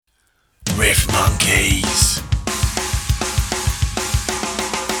Riff Monkeys.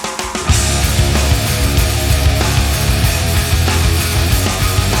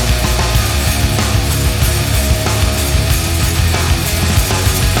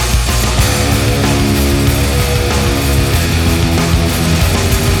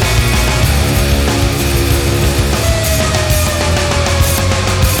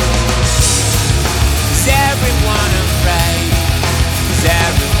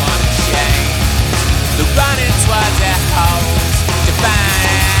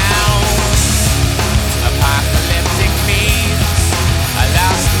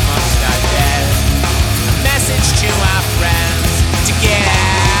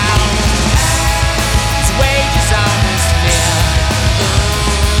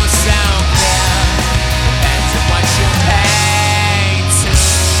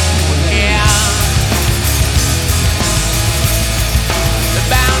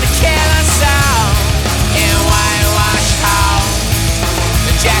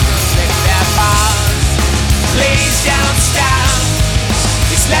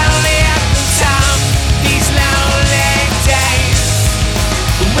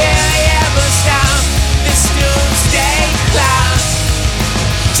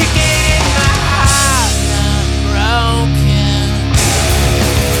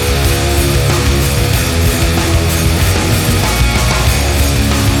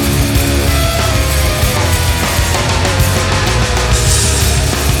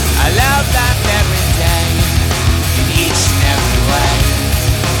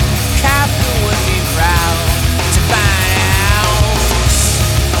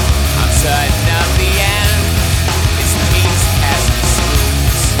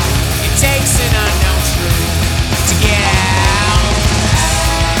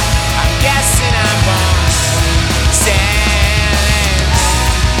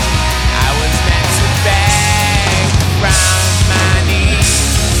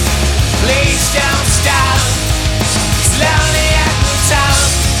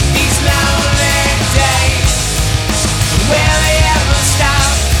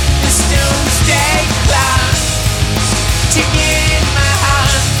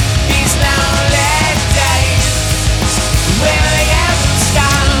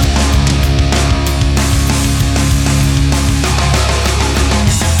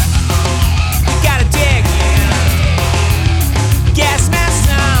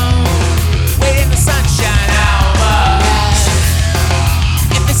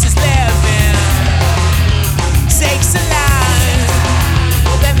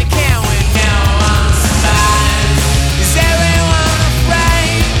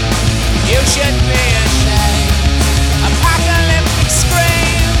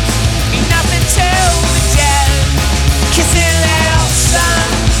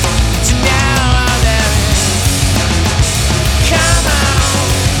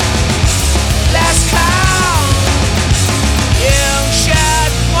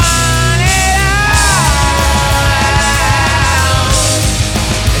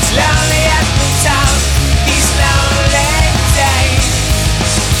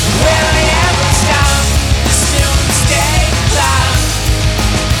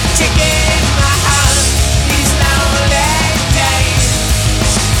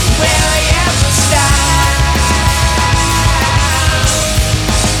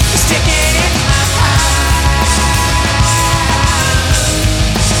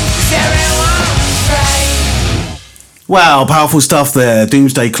 Wow, powerful stuff there.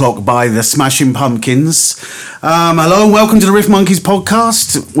 Doomsday Clock by the Smashing Pumpkins. Hello and welcome to the Riff Monkeys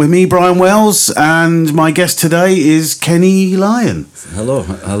podcast with me, Brian Wells, and my guest today is Kenny Lyon. Hello,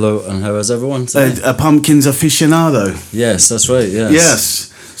 and how is everyone today? A Pumpkins aficionado. Yes, that's right,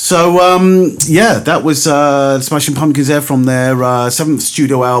 Yes. So, that was Smashing Pumpkins there from their seventh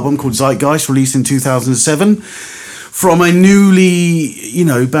studio album called Zeitgeist, released in 2007. From a newly,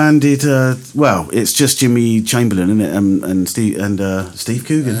 banded, it's just Jimmy Chamberlain, isn't it, and Steve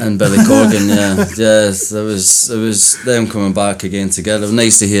Coogan and Billy Corgan, yeah, yes, it was them coming back again together.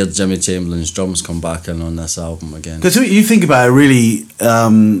 Nice to hear Jimmy Chamberlain's drums come back in on this album again. Because you think about it, really,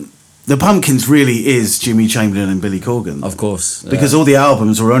 the Pumpkins really is Jimmy Chamberlain and Billy Corgan, of course, because all the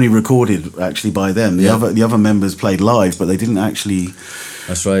albums were only recorded actually by them. The other members played live, but they didn't actually.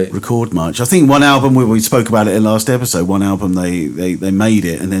 That's right. Record much. I think one album we spoke about it in last episode. One album they made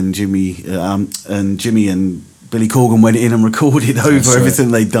it, and then Jimmy and Billy Corgan went in and recorded over everything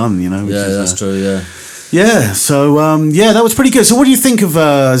they'd done. That's true. Yeah. Yeah. So that was pretty good. So what do you think of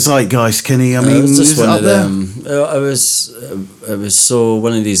Zeitgeist, Kenny? I mean, it was just one of them. It was so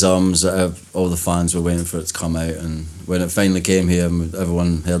one of these albums that all the fans were waiting for it to come out, and when it finally came here, and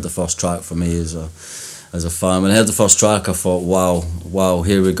everyone heard the first track for me as a fan. When I heard the first track, I thought, wow,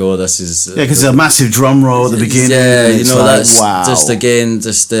 here we go. This is because it's a massive drum roll at the beginning. Yeah, you know, like, that's wow.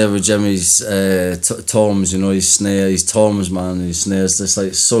 just there with Jimmy's toms. You know, his snare, his toms, man, his snares. Just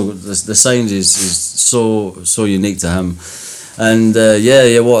like so, the sound is so unique to him. And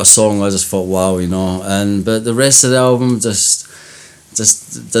what a song! I just thought, wow, you know. But the rest of the album just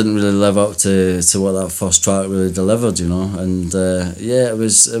didn't really live up to what that first track really delivered, you know. And it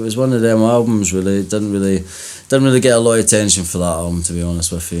was one of them albums really. Didn't really get a lot of attention for that album, to be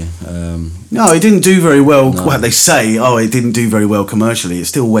honest with you. No, it didn't do very well. No. Well, they say, it didn't do very well commercially. It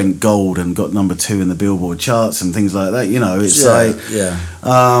still went gold and got number 2 in the Billboard charts and things like that. You know, it's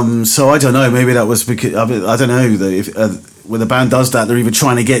so I don't know. Maybe that was because I don't know that if when the band does that, they're either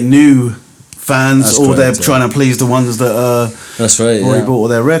trying to get new fans, that's or correct, they're trying to please the ones that that's right, already bought all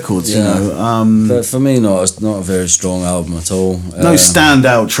their records. You know, but for me, not a very strong album at all. No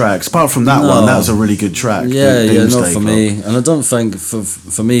standout tracks apart from that one. That was a really good track. Not for me. And I don't think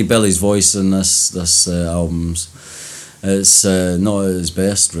for me, Billy's voice in this album's it's not at its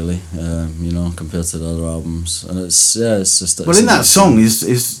best really. You know, compared to the other albums, and it's just. Well, in that song,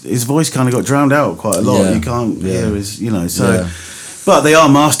 his voice kind of got drowned out quite a lot. You can't hear his, you know, so. Yeah. But they are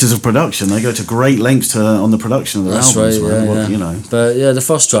masters of production. They go to great lengths on the production of their albums. Right, you know. But the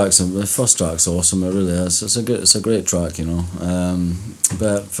first track's awesome. It really is. It's a great track, you know.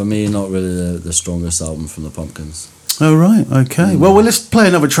 But for me, not really the strongest album from the Pumpkins. Oh right, okay. Well, let's play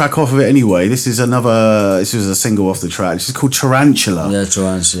another track off of it anyway. This is a single off the track. This is called Tarantula. Yeah,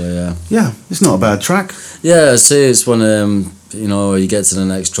 Tarantula. Yeah. Yeah, it's not a bad track. Yeah, I'd say it's one of them. You know, you get to the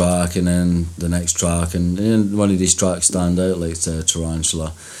next track and then the next track, and one of these tracks stand out like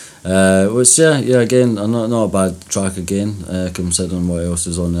Tarantula. Which again, not a bad track again, considering what else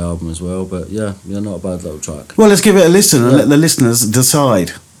is on the album as well. But not a bad little track. Well, let's give it a listen and let the listeners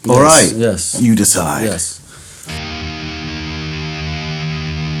decide. All right. Yes. You decide. Yes. Yeah.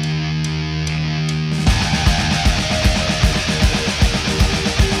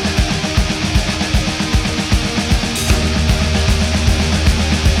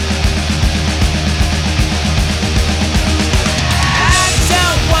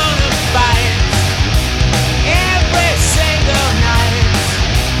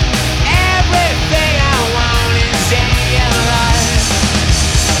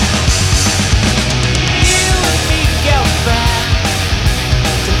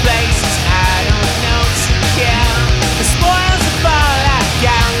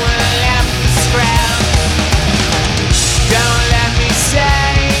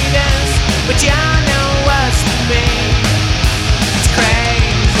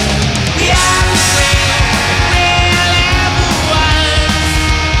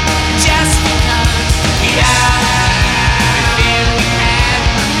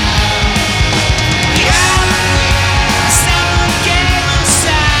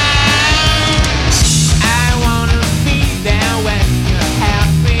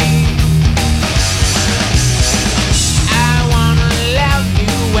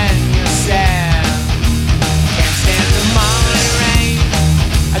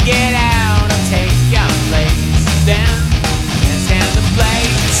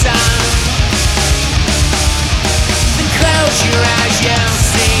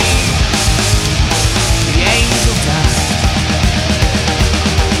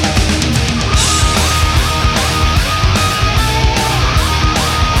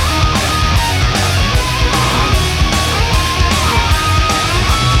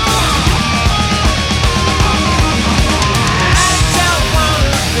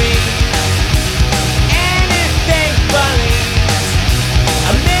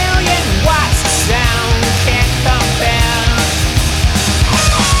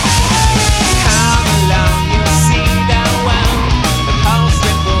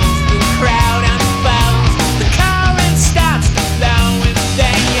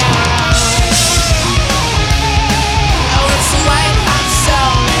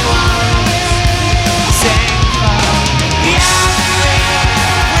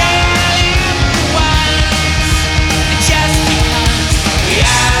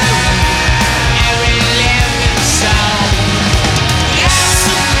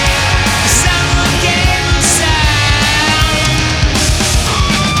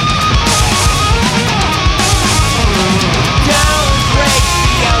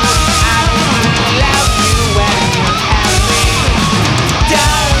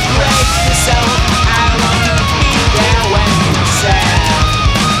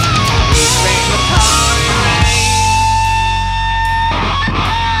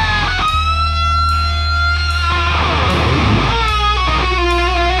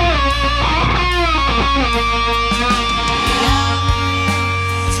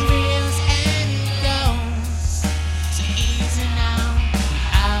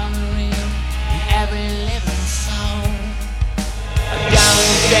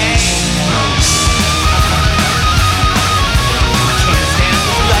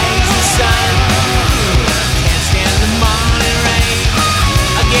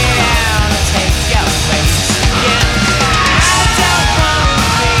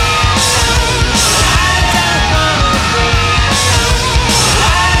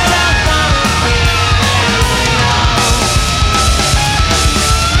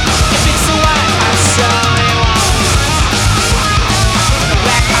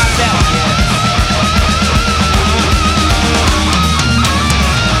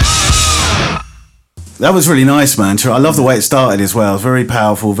 That was really nice, man. I love the way it started as well. Very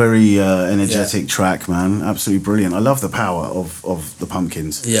powerful, very energetic track, man. Absolutely brilliant. I love the power of the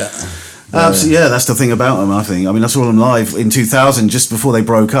Pumpkins. Yeah. Absolutely, yeah, that's the thing about them, I think. I mean, I saw them live in 2000, just before they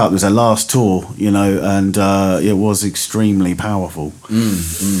broke up. It was their last tour, you know, and it was extremely powerful.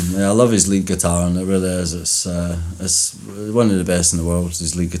 Yeah, I love his lead guitar, and it really is. It's one of the best in the world,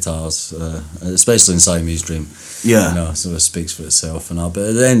 his lead guitars, especially in Siamese Dream. Yeah. You know, so it speaks for itself. And all. But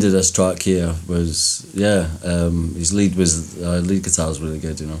at the end of this track here was, his lead guitar was really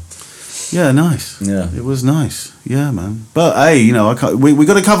good, you know. Yeah, nice. Yeah. It was nice. Yeah, man. But hey, you know, we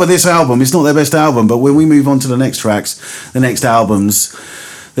got to cover this album. It's not their best album, but when we move on to the next tracks, the next albums,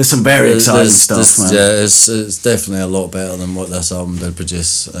 there's some very exciting stuff, man. Yeah, it's definitely a lot better than what this album did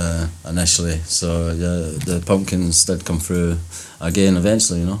produce initially. So, yeah, the Pumpkins did come through again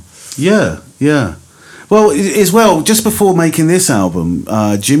eventually, you know. Yeah, yeah. Well, as well, just before making this album,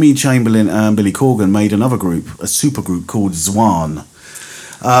 Jimmy Chamberlin and Billy Corgan made another group, a super group called Zwan.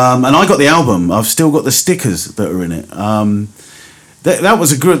 And I got the album. I've still got the stickers that are in it. That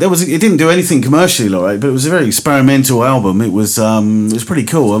was a good. It didn't do anything commercially, all right, but it was a very experimental album. It was pretty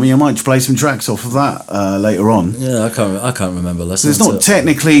cool. I mean, I might play some tracks off of that later on. Yeah, I can't remember listening. It's not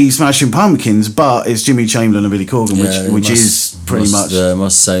technically Smashing Pumpkins, but it's Jimmy Chamberlain and Billy Corgan, which is pretty much. Yeah,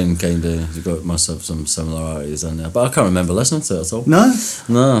 must sound kind of. Must have some similarities in there, but I can't remember listening to it at all. No.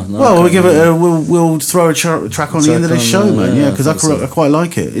 Well, we'll give it. We'll throw a track on the end of this show, man. Yeah, because I quite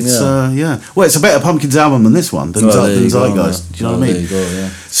like it. It's Well, it's a better Pumpkins album than this one than Zeitgeist. Do you know what I mean? There you go, yeah.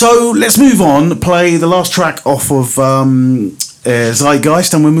 So let's move on. Play the last track off of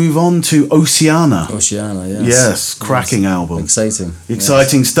Zeitgeist, and we'll move on to Oceana. Oceana, yes. Yes, cracking album. Exciting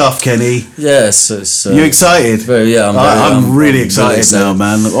Stuff, Kenny. Yes, it's. You excited? I'm really excited now,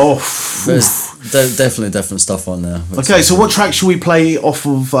 man. Oh, there's definitely different stuff on there. Okay, so what track should we play off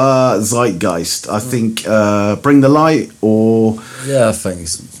of Zeitgeist? I think Bring the Light or... Yeah, I think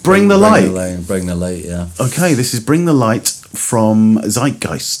it's... Bring the Light, yeah. Okay, this is Bring the Light from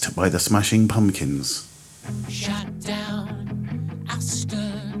Zeitgeist by the Smashing Pumpkins. Shut down, I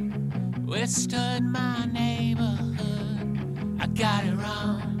withstood my neighborhood. I got it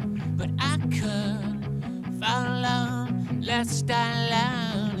wrong, but I could follow. Let's die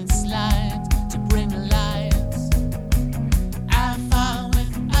loud and slide to bring the lights. I fall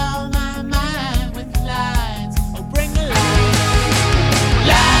with all my mind with lights. Oh, bring the light,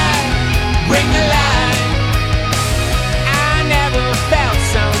 bring the light. I never felt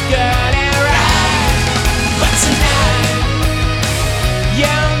so good and right, but tonight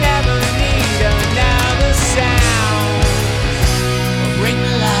you'll never need another sound. Oh, bring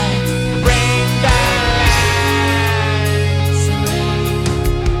the light, bring the light.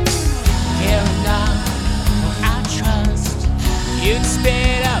 Here and now, I trust you'd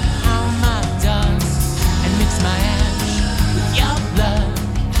spit up all my dust and mix my ash with your blood.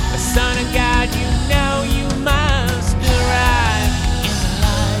 A son of God, you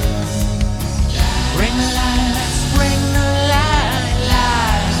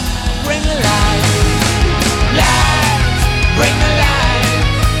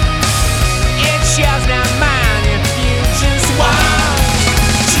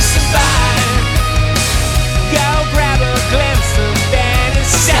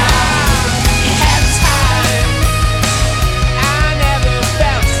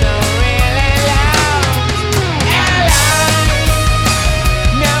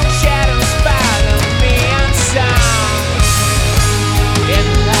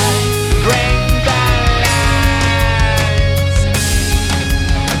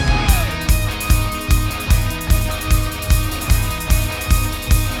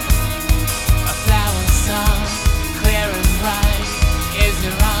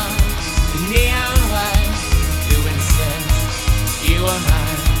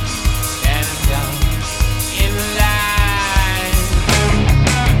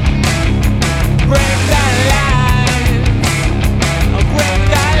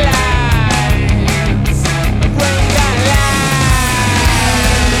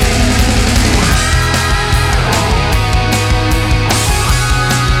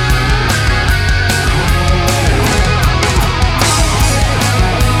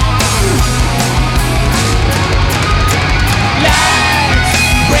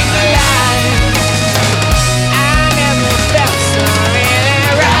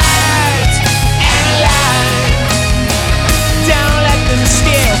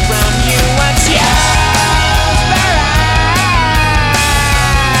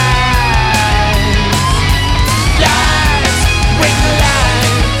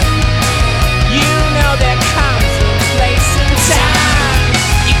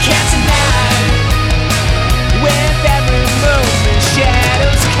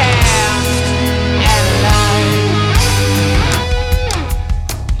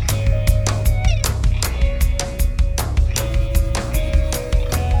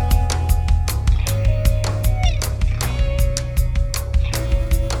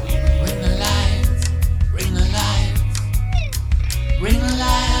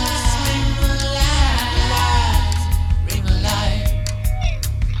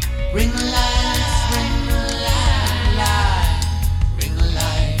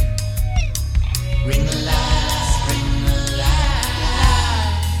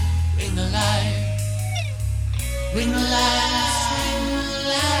Bring the light.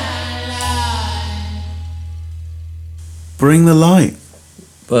 Bring the light.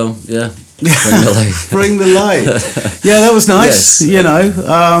 Well, yeah. Bring the light. Bring the light. Yeah, that was nice. Yes. You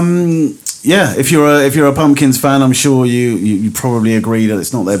know, yeah. If you're a Pumpkins fan, I'm sure you probably agree that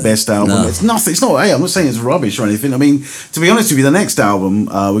it's not their best album. No. It's nothing. It's not. Hey, I'm not saying it's rubbish or anything. I mean, to be honest with you, the next album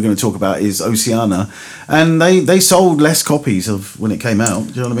we're going to talk about is Oceana, and they sold less copies of when it came out.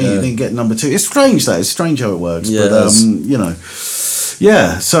 Do you know what I mean? Yeah. You didn't get number 2. It's strange though. It's strange how it works. Yeah, but it is. you know.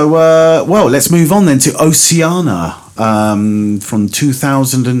 Yeah, so, well, let's move on then to Oceana from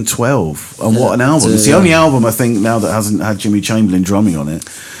 2012. And what an album. It's the only album, I think, now that hasn't had Jimmy Chamberlain drumming on it.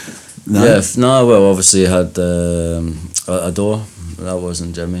 No? Yeah, no, well, obviously it had Adore. That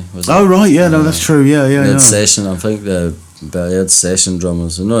wasn't Jimmy, was it? Oh, right, yeah, no, that's true, yeah. He had session, I think, but he had session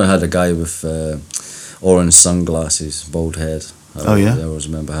drummers. I know he had a guy with orange sunglasses, bald head. Oh, yeah? I always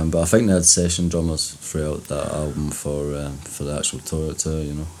remember him. But I think they had session drummers throughout that album for the actual tour too,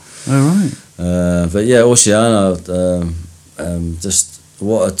 you know. Oh, right. But yeah, Oceana, just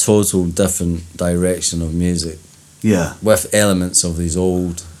what a total different direction of music Yeah. with elements of these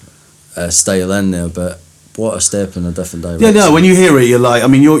old style in there, but what a step in a different direction. Yeah, no, when you hear it, you're like, I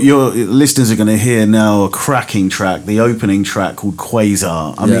mean, your listeners are going to hear now a cracking track, the opening track called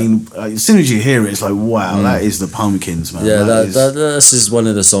Quasar. I mean, as soon as you hear it, it's like, wow, that is the Pumpkins, man. Yeah, that is... this is one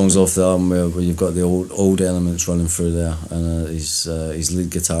of the songs off the album where you've got the old elements running through there, and his lead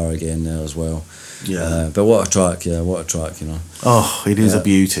guitar again there as well. Yeah. But what a track, you know. Oh, it is a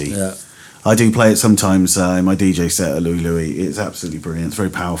beauty. Yeah. I do play it sometimes in my DJ set at Louis Louis. It's absolutely brilliant. It's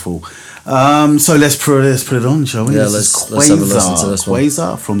very powerful. So let's put it on, shall we? Yeah, This is let's have a listen to this one.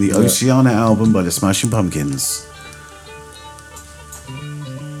 Quasar from the Oceana album by the Smashing Pumpkins.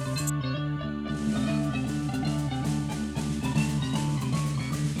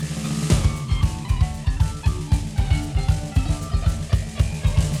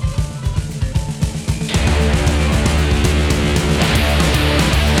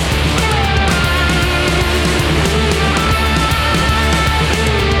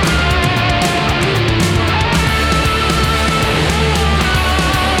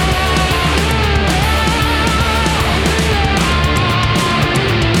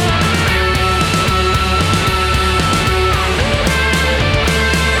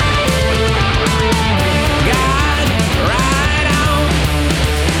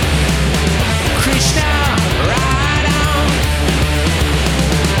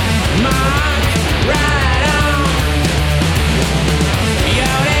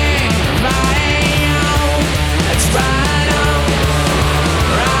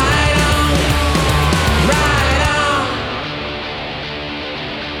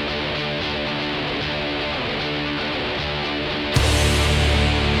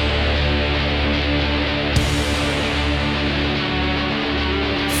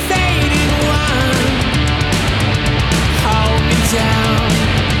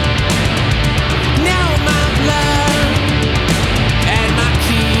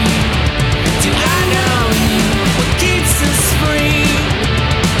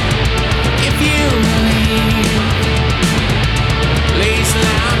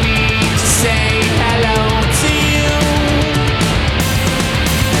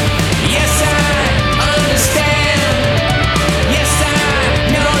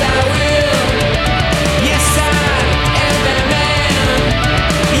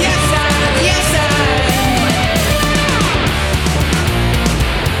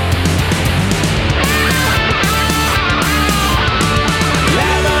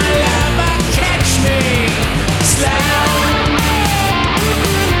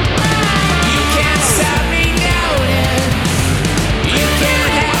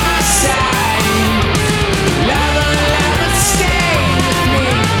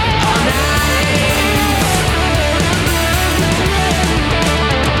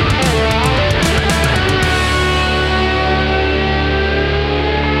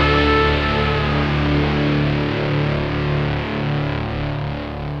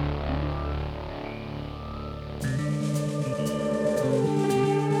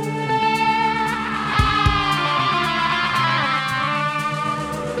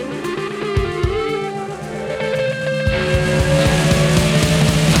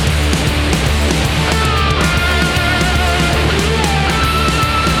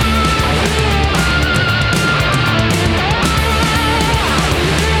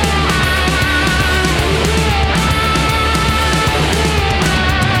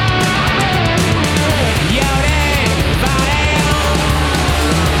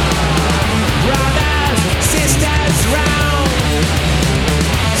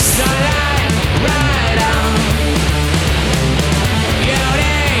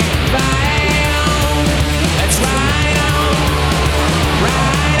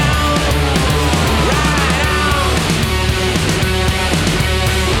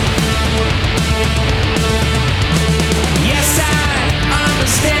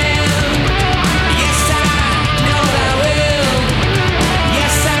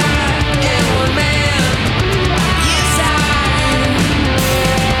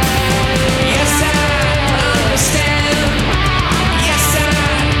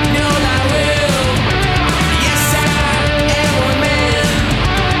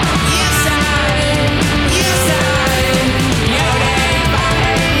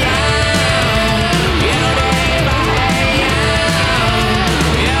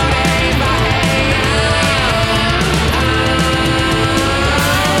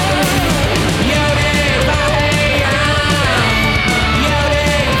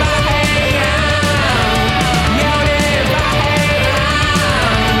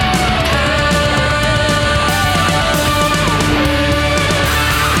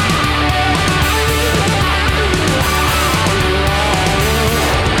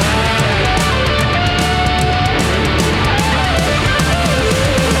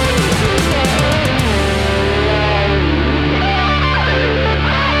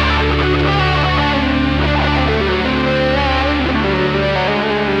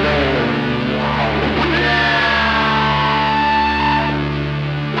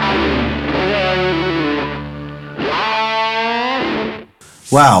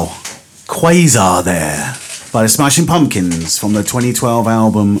 Wow, Quasar there by the Smashing Pumpkins from the 2012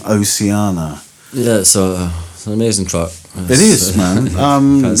 album Oceana. Yeah, it's an amazing track. It is, man.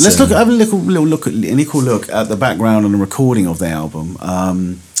 Let's have a little look at the background and the recording of the album,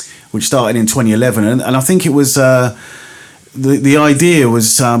 which started in 2011, and I think it was the idea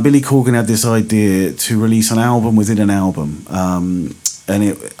was Billy Corgan had this idea to release an album within an album.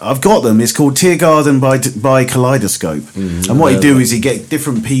 And I've got them. It's called Tear Garden by Kaleidoscope. And what he'd do is he'd get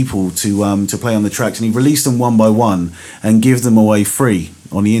different people to play on the tracks, and he'd release them one by one and give them away free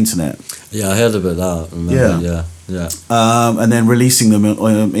on the internet. Yeah, I heard about that. Remember? Yeah. And then releasing them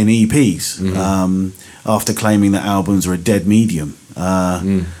in EPs after claiming that albums are a dead medium.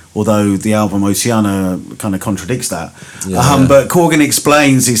 Although the album Oceana kind of contradicts that. But Corgan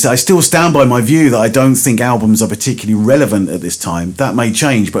explains, he said, I still stand by my view that I don't think albums are particularly relevant at this time. That may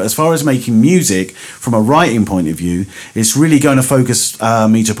change, but as far as making music from a writing point of view, it's really going to focus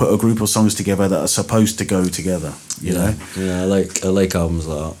me to put a group of songs together that are supposed to go together, you know? Yeah, I like albums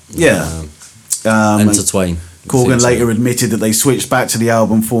like that. Yeah. Intertwine. Corgan later admitted that they switched back to the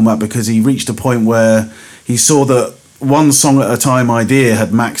album format because he reached a point where he saw that one song at a time idea had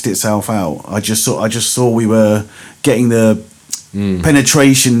maxed itself out. I just saw we were getting the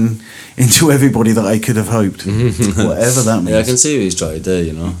penetration into everybody that I could have hoped, whatever that means. Yeah, I can see what he's trying to do,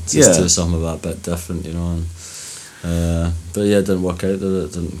 you know, just do something a bit different, you know. And, but yeah, it didn't work out, did it?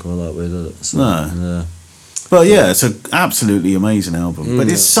 It didn't go that way, did it? So, no. Yeah. But yeah, it's an absolutely amazing album. But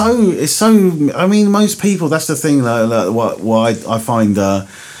it's so. I mean, most people. That's the thing. Why I find the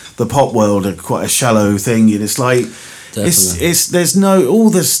pop world quite a shallow thing. It's like it's there's no all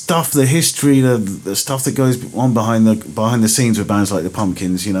the stuff, the history, the stuff that goes on behind the scenes with bands like the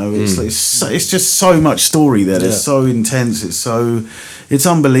Pumpkins. You know, it's just so much story there. It's so intense. It's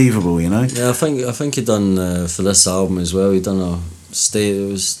unbelievable. You know. Yeah, I think he done for this album as well. He done a stage. It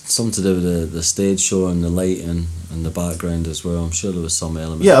was something to do with the stage show and the lighting and the background as well. I'm sure there was some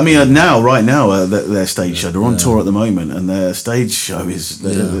element. Yeah, I mean right now their stage show. They're on tour at the moment, and their stage show is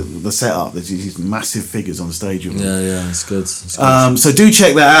the setup. There's these massive figures on stage. Yeah, it's good. So do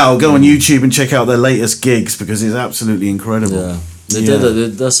check that out. Go on YouTube and check out their latest gigs because it's absolutely incredible. Yeah, they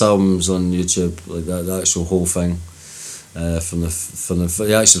did this album's on YouTube, like that, the actual whole thing. From the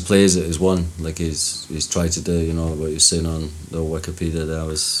he actually plays it as one, like he's tried to do, you know, what you're saying on the Wikipedia there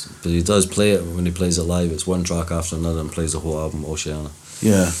but he does play it when he plays it live. It's one track after another and plays the whole album Oceana.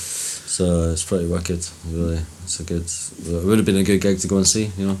 Yeah, so it's pretty wicked, really. It would have been a good gig to go and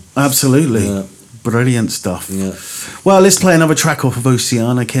see, you know. Absolutely. Brilliant stuff. Well, let's play another track off of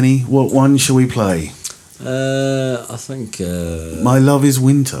Oceana, Kenny. What one shall we play? I think My Love Is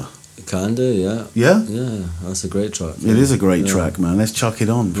Winter. Can do, yeah. Yeah? Yeah, that's a great track. It is a great track, man. Let's chuck it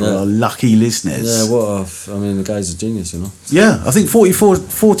on for our lucky listeners. Yeah, the guy's a genius, you know. Yeah, I think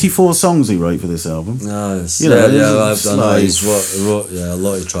 44 songs he wrote for this album. Nice. You know, I've done he's wrote a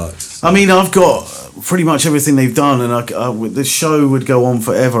lot of tracks. I mean, I've got pretty much everything they've done, and the show would go on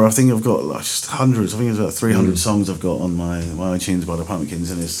forever. I think I've got just hundreds. I think it's about 300 songs I've got on my iTunes by the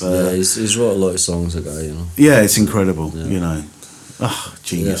Pumpkins, and it's he's wrote a lot of songs, that guy, you know. Yeah, it's incredible, you know. Oh,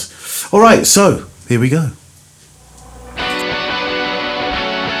 genius. Yeah. All right, so here we go.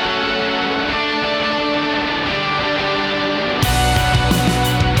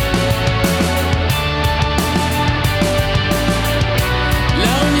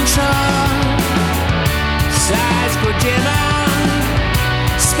 Lonely trial, sighs grow dimmer,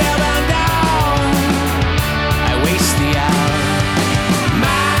 spellbound down, I waste the hour.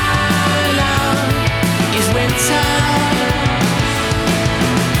 My love is winter.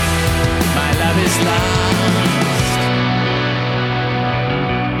 Is lost.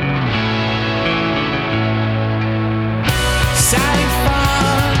 Silent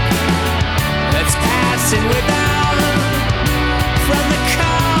fog that's passing without from the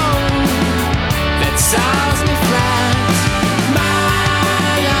cold that saws me flat. My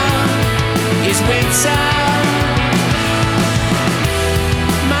love is winter.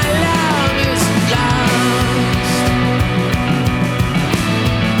 My love is lost.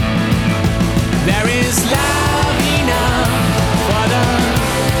 There is love enough for the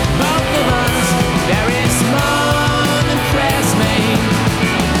both of us. There is more than prayers made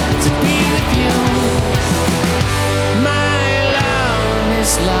to be with you. My love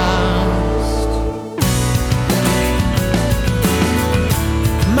is lost.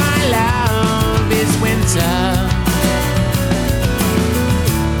 My love is winter.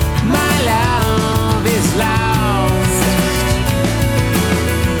 My love is lost.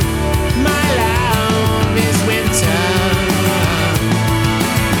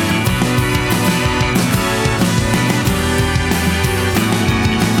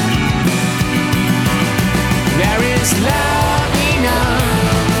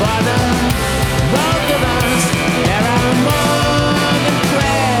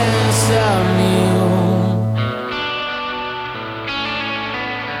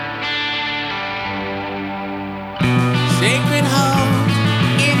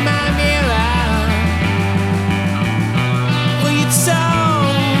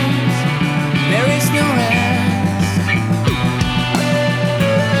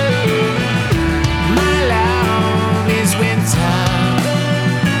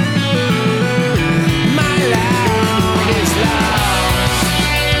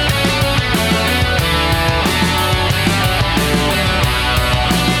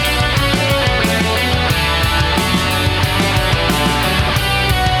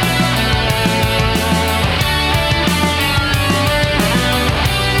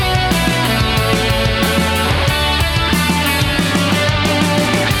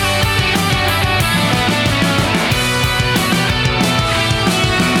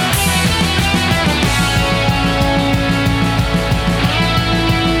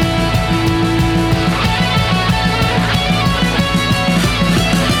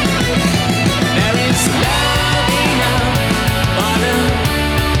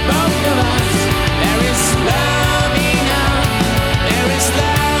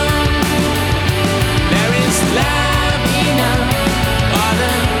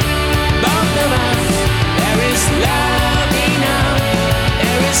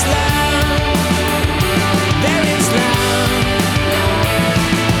 is love. There is love.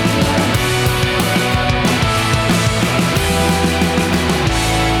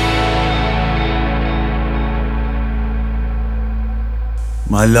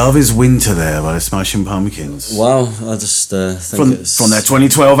 My Love is Winter there by the Smashing Pumpkins. Wow, I just think it's... From their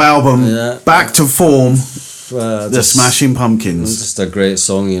 2012 album, Yeah. Back to Form, the just- Smashing It's Pumpkins. just a great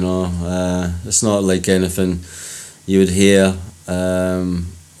song, you know. It's not like anything you would hear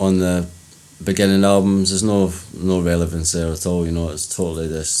on the beginning albums. There's no relevance there at all, you know. It's totally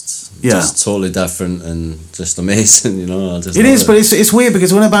just totally different and just amazing, you know. It is, but it's weird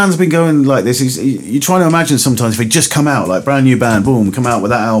because when a band's been going like this, you're trying to imagine sometimes if they just come out, like brand new band, boom, come out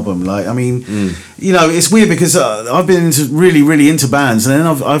with that album. Like, I mean, you know, it's weird because I've been really into bands, and then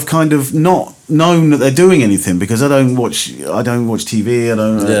I've kind of not known that they're doing anything because I don't watch TV. I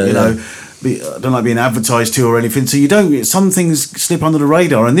don't, you know. I don't like being advertised to or anything, so you don't. Some things slip under the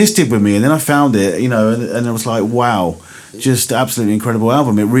radar, and this did with me. And then I found it, you know, and I was like, wow, just absolutely incredible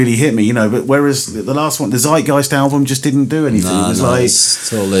album. It really hit me, you know. But whereas the last one, the Zeitgeist album, just didn't do anything. It was like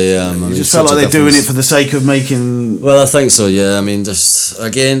it's totally. it just felt like they're doing it for the sake of making. Well, I think so. Yeah, I mean, just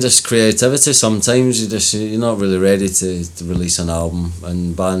creativity. Sometimes you're not really ready to release an album,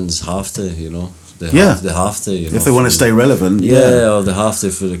 and bands have to, you know. They have to, you know, if they want to stay relevant. Or they have to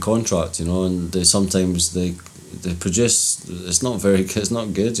for the contract, you know, and sometimes they produce. It's not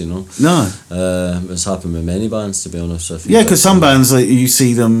good, you know. No, it's happened with many bands, to be honest with you. Yeah, because some bands, like, you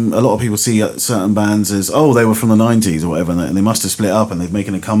see them. A lot of people see certain bands as, oh, they were from the 90s or whatever, and they must have split up and they're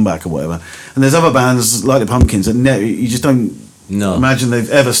making a comeback or whatever. And there's other bands like the Pumpkins that you just don't. No. Imagine they've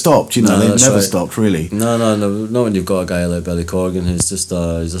ever stopped, you know, they've never stopped, really. No, not when you've got a guy like Billy Corgan who's just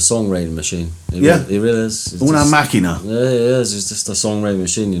he's a songwriting machine. He really is. Una máquina. Yeah, he is. He's just a songwriting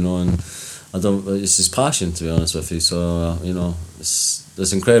machine, you know, and it's his passion, to be honest with you. So, you know,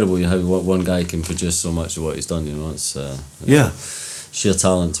 it's incredible how one guy can produce so much of what he's done, you know. It's sheer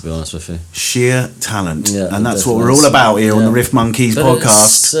talent, to be honest with you. Sheer talent, and that's what we're all about here on the Riff Monkeys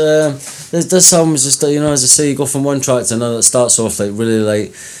podcast. This album's just, you know, as I say, you go from one track to another. It starts off like really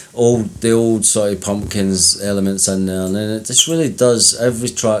like the old sort of Pumpkins elements in there, and then it just really does. Every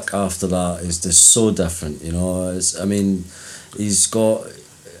track after that is just so different, you know. He's got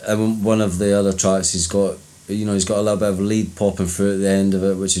one of the other tracks. He's got a little bit of lead popping through at the end of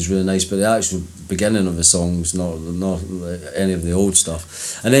it, which is really nice. But the actual beginning of the song's not any of the old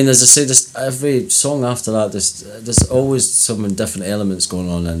stuff. And then, as I say, just every song after that, there's always some different elements going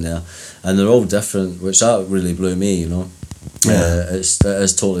on in there, and they're all different, which that really blew me, you know. It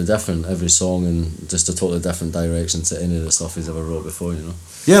is totally different, every song, and just a totally different direction to any of the stuff he's ever wrote before, you know.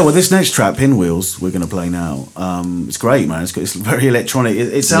 Yeah, well, this next track, Pinwheels, we're going to play now. It's great, man. It's very electronic.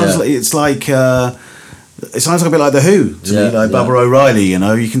 It sounds like it sounds like a bit like The Who to me, like Baba O'Reilly, you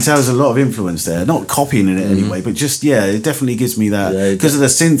know. You can tell there's a lot of influence there. Not copying it anyway, but just, it definitely gives me that. Because of the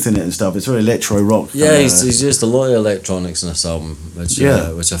synth in it and stuff, it's very electro rock. Yeah, he's used a lot of electronics in this album, which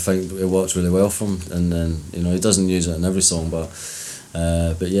I think it works really well for him. And then, you know, he doesn't use it in every song, but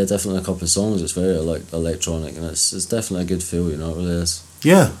yeah, definitely a couple of songs it's very electronic, and it's definitely a good feel, you know, it really is.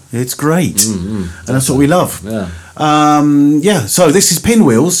 Yeah, it's great. And that's what we love. Yeah. So this is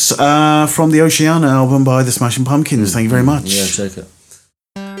Pinwheels from the Oceana album by the Smashing Pumpkins. Thank you very much. Yeah, check it.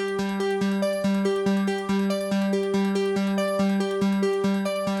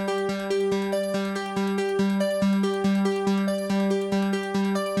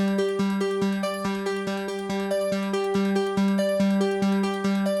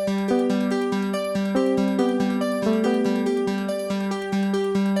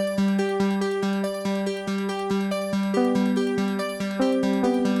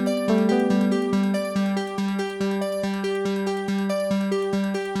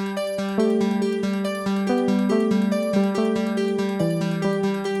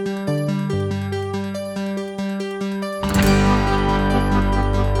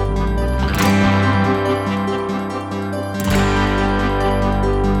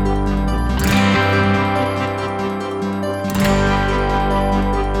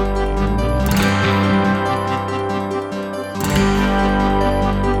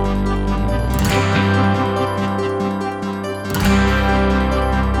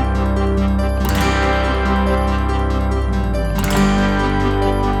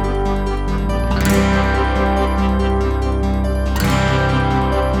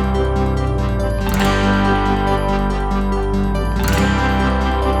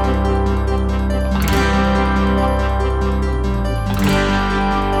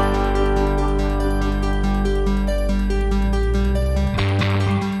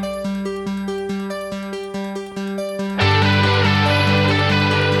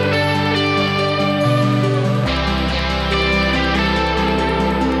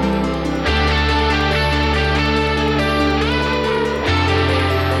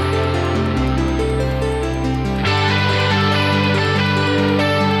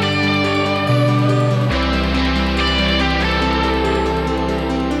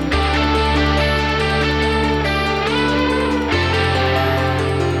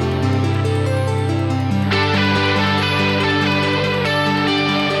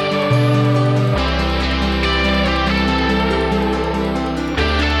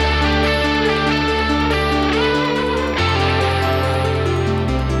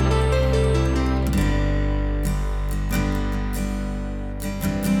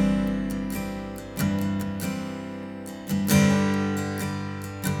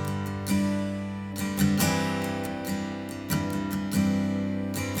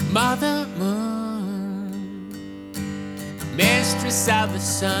 mistress of the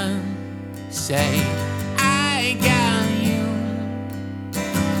sun, say, I got you,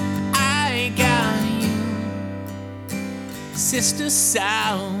 I got you. Sister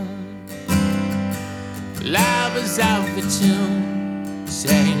sound, lovers of the tune,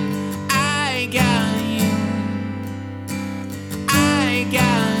 say, I got you, I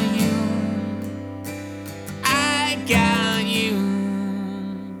got you, I got you.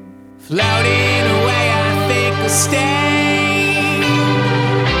 Floating away, I think I'll stay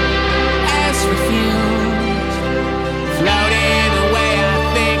as refused. Floating away, I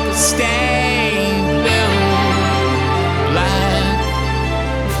think I'll stay blue, black.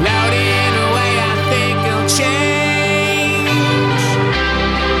 Floating away, I think I'll change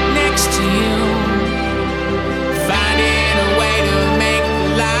next to you. Finding a way to make the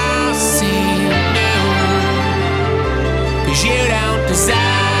lost seem new. 'Cause you don't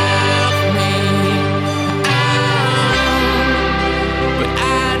deserve me, but I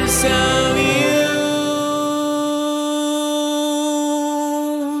deserve you.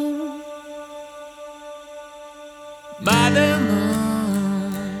 Mother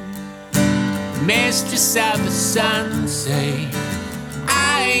Moon, mistress of the sun, say,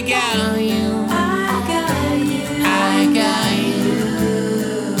 I got you, I got you, I got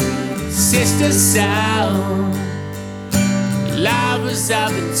you. Sister sound, lovers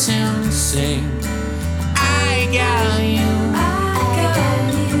of the tune, sing, I got you, I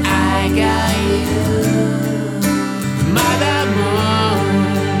got you, I got you. Mother Moon,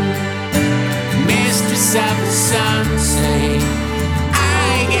 mistress of the sun, say,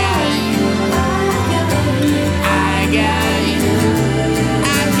 I got you, I got you, I got you, I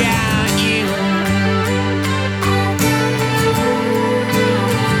got you.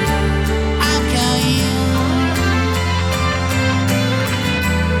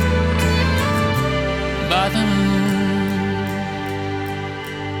 Mother Moon.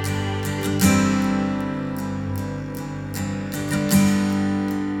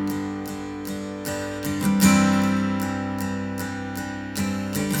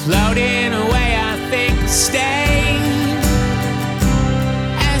 Floating away, I think I'll stay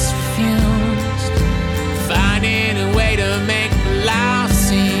as refused. Finding a way to make the lost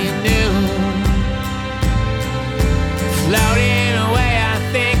seem new. Floating away, I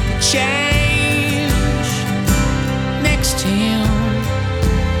think I'll change next to you.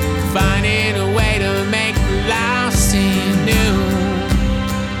 Finding a way to make the lost seem new.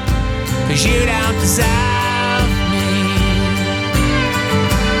 'Cause you don't deserve me,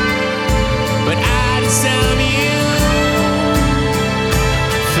 but I deserve you.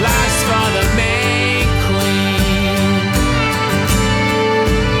 Flies for the May Queen,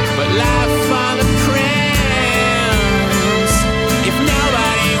 but life for the prince. If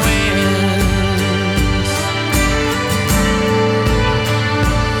nobody wins,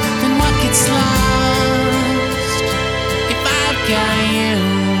 then what gets lost if I've got you?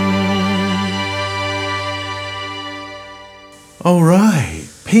 All right.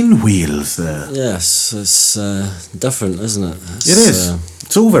 Pinwheels there. Yes, it's different, isn't it? It is.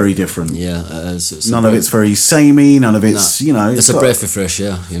 It's all very different. Yeah, it is. None of it's very samey. None of it's, you know. It's a breath of fresh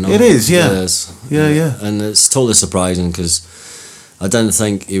air, you know. It is, yeah. It is. Yeah. And it's totally surprising because I didn't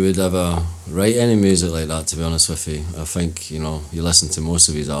think he would ever write any music like that, to be honest with you. I think, you know, you listen to most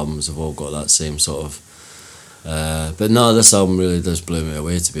of his albums, have all got that same sort of... but no, this album really does blow me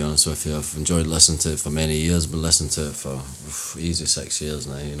away, to be honest with you. I've enjoyed listening to it for many years, been listening to it for easy 6 years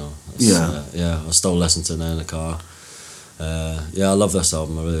now, you know. Yeah, I still listen to it now in the car. Yeah, I love this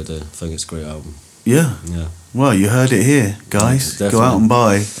album, I really do. I think it's a great album. Yeah. Yeah. Well, you heard it here, guys. Yeah, go out and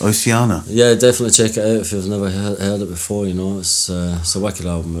buy Oceana. Yeah, definitely check it out if you've never heard it before, you know. It's a wicked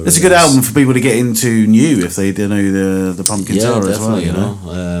album. It's a good album for people to get into new if they don't know the Pumpkins era as well, you know.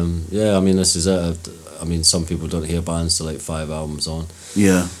 Yeah, I mean, this is it. I mean, some people don't hear bands to like 5 albums on.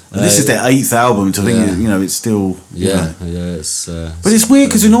 Yeah. This is their 8th album, so I think, you know, it's still... Yeah, know. yeah, it's... but it's weird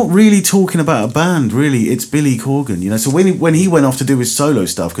because we're not really talking about a band, really. It's Billy Corgan, you know. So when he went off to do his solo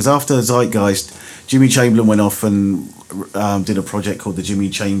stuff, because after Zeitgeist, Jimmy Chamberlain went off and did a project called the Jimmy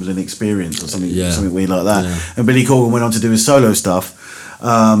Chamberlain Experience or something weird like that. Yeah. And Billy Corgan went on to do his solo stuff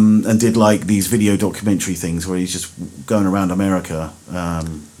and did like these video documentary things where he's just going around America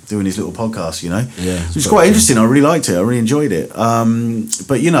doing his little podcast, you know. Yeah, which is quite interesting. I really liked it. I really enjoyed it.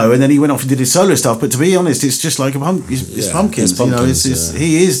 But you know, and then he went off and did his solo stuff. But to be honest, it's just like it's Pumpkins. You know,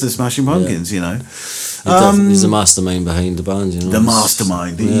 he is the Smashing Pumpkins. You know, he's the mastermind behind the band. You know, the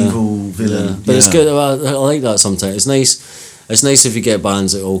mastermind, the evil villain. Yeah. But it's good. I like that sometimes. It's nice. It's nice if you get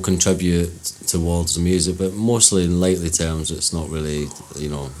bands that all contribute towards the music, but mostly in lately terms, it's not really, you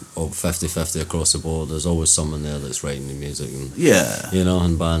know, 50-50 across the board. There's always someone there that's writing the music, and you know,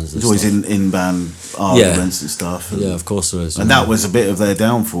 and bands. There's always in band arguments and stuff. And, of course there is. And that was a bit of their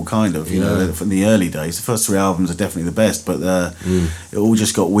downfall, kind of. You know, from the early days. The first 3 albums are definitely the best, but it all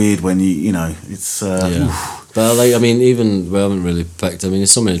just got weird when you know, it's. But like, I mean, even we haven't really picked. I mean,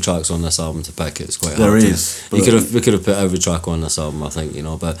 there's so many tracks on this album to pick. It's quite hard. There is. We could have put every track on this album, I think, you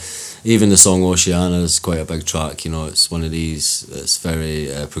know. But even the song Oceana is quite a big track. You know, it's one of these. It's very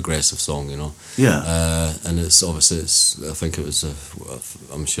progressive song. You know. Yeah. And it's obviously I think it was.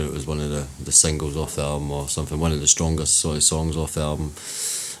 I'm sure it was one of the singles off the album or something. One of the strongest songs off the album.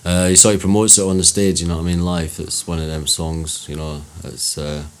 He sort of promotes it on the stage. You know what I mean? Live. It's one of them songs. You know. It's.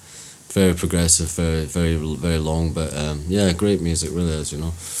 Very progressive, very, very, very long, but great music, really is, you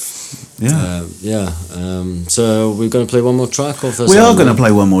know. So we're going to play one more track off this. We are going to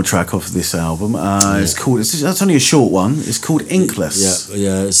play one more track off of this album. It's called. That's only a short one. It's called Inkless.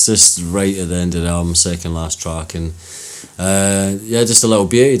 Yeah. It's just right at the end of the album, second last track, and just a little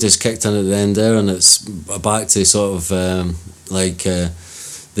beauty just kicked in at the end there, and it's back to sort of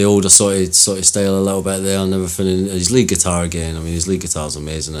the older sort of style a little bit there and everything. And his lead guitar again. I mean, his lead guitar's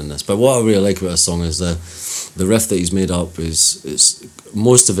amazing in this. But what I really like about this song is the riff that he's made up is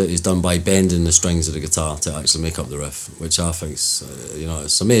most of it is done by bending the strings of the guitar to actually make up the riff, which I think's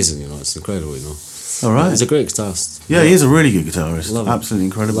it's amazing. You know, it's incredible. You know. All right. He's a great guitarist. Yeah, he is a really good guitarist. Love it. Absolutely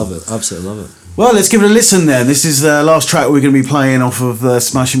incredible. Love it. Absolutely love it. Well, let's give it a listen then. This is the last track we're going to be playing off of the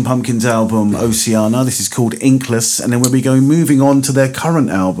Smashing Pumpkins album Oceana. This is called Inkless, and then we'll be moving on to their current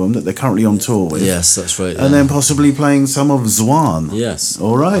album that they're currently on tour with. Yes, that's right. And then possibly playing some of Zwan. Yes.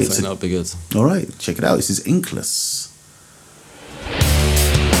 All right. I think that'll be good. All right, check it out. This is Inkless.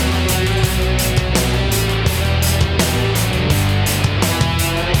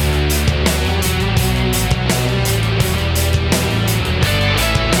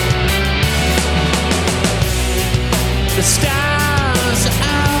 The stars are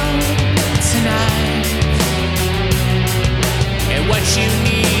out tonight, and what you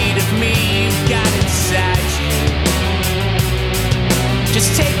need of me you've got inside you.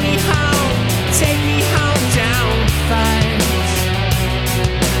 Just take me home down the fight,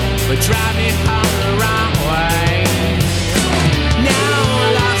 but drive me home the wrong way. Now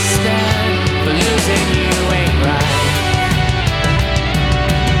I'm lost there, but losing you ain't right.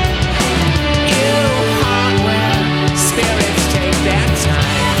 Spirits take their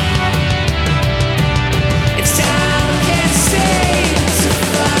time. It's time can't stay to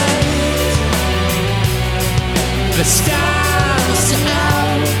fight. The stars are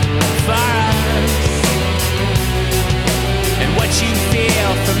out for us, and what you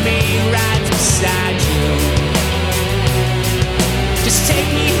feel for me right beside you. Just take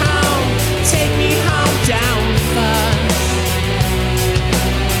me home down first,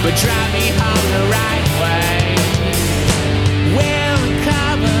 but drive me home the right way. We'll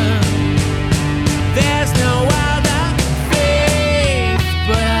recover. There's no other faith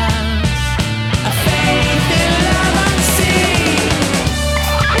but us. A faith in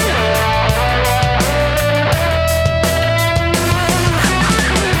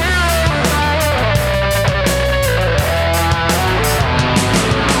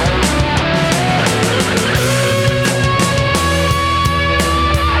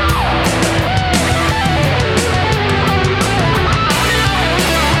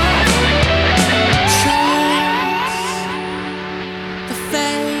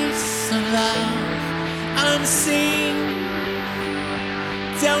love unseen.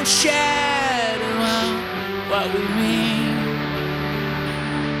 Don't shadow what we mean.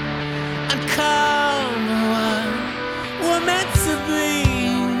 Uncommon one we're meant to be,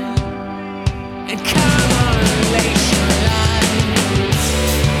 and common relation lies.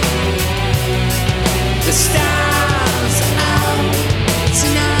 The stars are out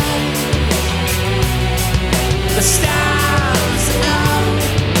tonight. The stars are out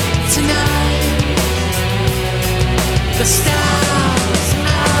tonight. The stars are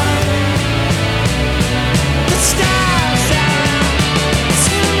out. The stars are out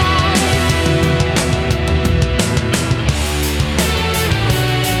tonight.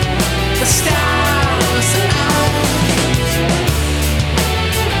 The stars are out.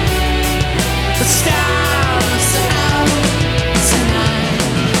 The stars are out tonight.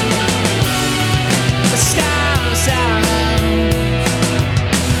 The stars are out.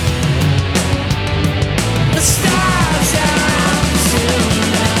 The stars are out tonight.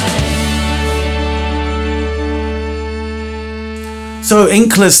 So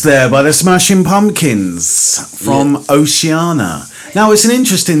Inkless there by the Smashing Pumpkins from Oceana. Now, it's an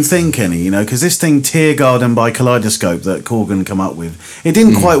interesting thing, Kenny, you know, because this thing, Tear Garden by Kaleidoscope, that Corgan come up with, it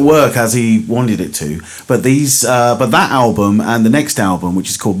didn't quite work as he wanted it to. But that album and the next album, which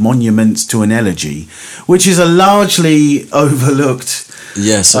is called Monuments to an Elegy, which is a largely overlooked,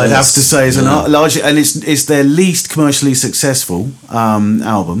 yes, I'd have to say, is and it's their least commercially successful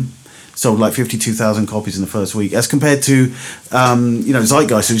album. Sold like 52,000 copies in the first week, as compared to,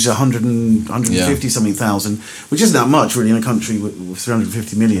 Zeitgeist, which is 150 something thousand, which isn't that much really in a country with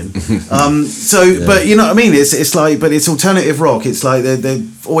 350 million. But you know what I mean? It's like, but it's alternative rock. It's like they're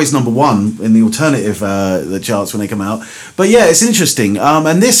always number one in the alternative the charts when they come out. But yeah, it's interesting.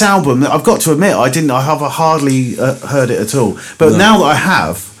 And this album, I've got to admit, I have hardly heard it at all. But now that I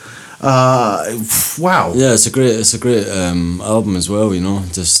have. Wow. Yeah, it's a great album as well, you know,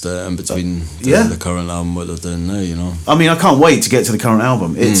 just in between the current album, what they're doing now, you know. I mean, I can't wait to get to the current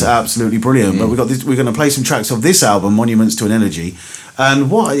album. It's absolutely brilliant. But we're going to play some tracks of this album, Monuments to an Energy.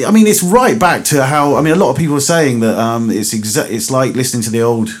 And it's right back to how, a lot of people are saying that it's like listening to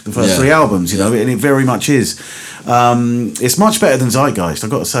the first three albums, you know, and it very much is. It's much better than Zeitgeist, I've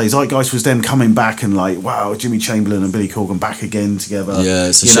got to say. Zeitgeist was them coming back and like, wow, Jimmy Chamberlain and Billy Corgan back again together. Yeah,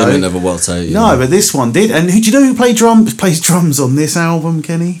 it's a shame it never worked out. No, but this one did. And do you know who plays drums on this album,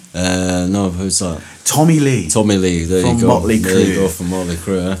 Kenny? No, who's that? Tommy Lee. Tommy Lee, there you go. Motley Crue. There you go, from Motley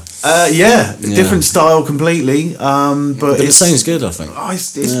Crue, different style completely. But it sounds good, I think.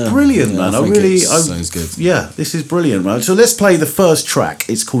 It's brilliant, man. Sounds good. Yeah, this is brilliant, man. So let's play the first track.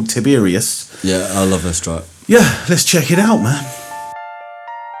 It's called Tiberius. Yeah, I love this track. Yeah, let's check it out, man.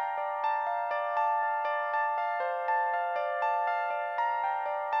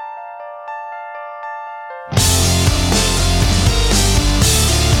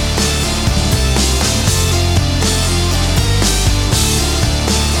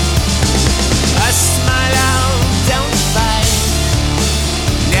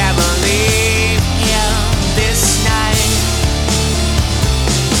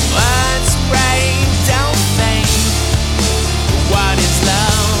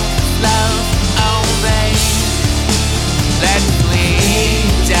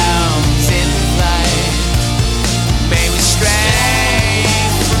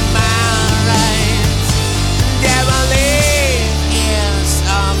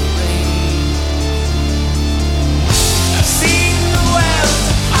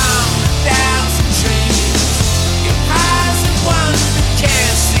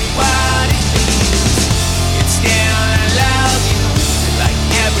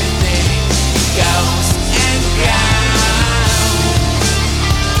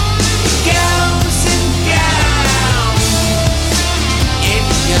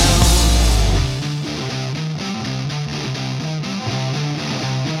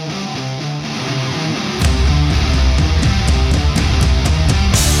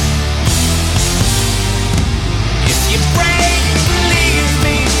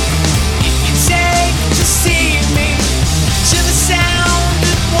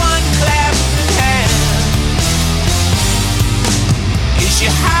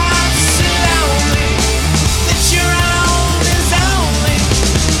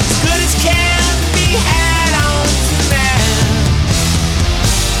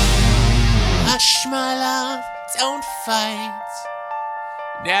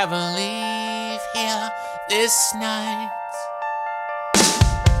 Never leave here this night.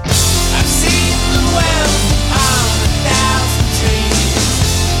 I've seen the world on 1,000 trees.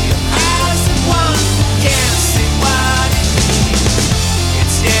 Your eyes are one that can't see what it means.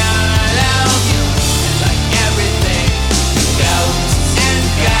 It's still I love you, like everything goes and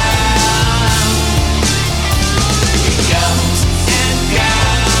goes. It goes and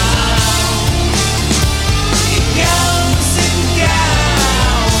goes. It goes and goes.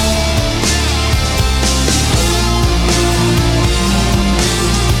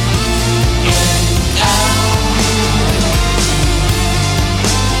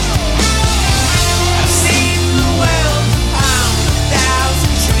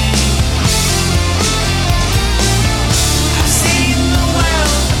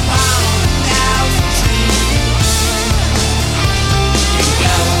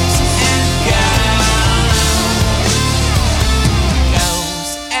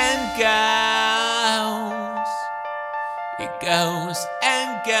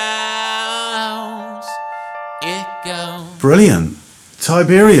 Brilliant.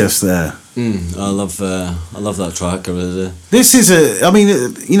 Tiberius there. I love that track. I really do. This is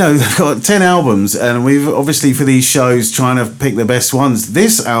they've got 10 albums, and we've obviously for these shows trying to pick the best ones.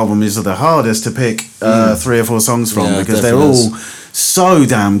 This album is the hardest to pick 3 or 4 songs from because they're all so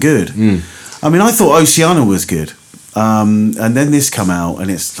damn good. I mean, I thought Oceana was good. And then this come out, and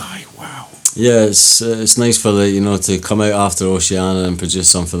it's like, wow. Yeah, it's nice for the to come out after Oceana and produce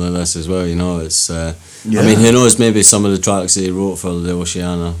something like this as well. It's I mean, who knows? Maybe some of the tracks that he wrote for the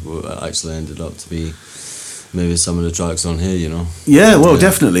Oceana actually ended up to be maybe some of the tracks on here. Yeah, well,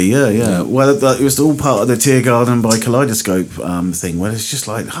 definitely, yeah. Well, it was all part of the Tear Garden by Kaleidoscope thing, where there's just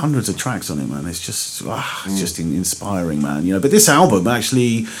like hundreds of tracks on it, man. It's just, it's just inspiring, man. But this album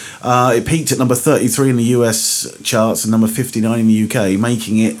actually, it peaked at number 33 in the US charts and number 59 in the UK,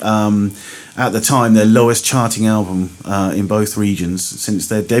 making it at the time their lowest charting album in both regions since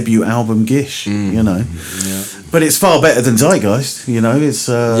their debut album Gish. Yeah. But it's far better than Zeitgeist. It's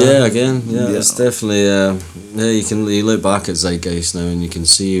it's definitely you look back at Zeitgeist now and you can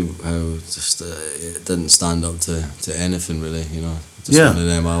see how just it didn't stand up to anything really. Just one of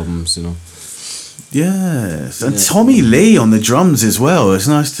them albums. Yes, and Tommy Lee on the drums as well. It's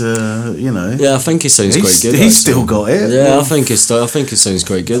nice to, Yeah, I think he sounds quite good. He's still got it. Yeah, I think it sounds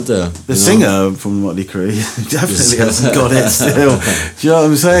quite good there. The singer from Motley Crue definitely hasn't got it still. Do you know what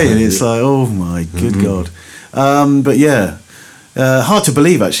I'm saying? It's like, oh my good God. But yeah. Hard to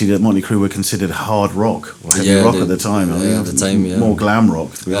believe actually that Motley Crue were considered hard rock or heavy rock at the time. At the time, more glam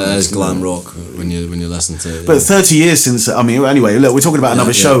rock. To be honest, it's glam rock when you listen to it. But 30 years since, anyway, look, we're talking about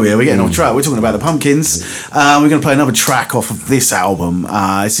another show here. We're getting off track. We're talking about the Pumpkins. We're going to play another track off of this album.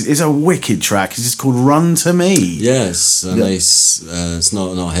 It's a wicked track. It's just called "Run to Me." Yes, nice. It's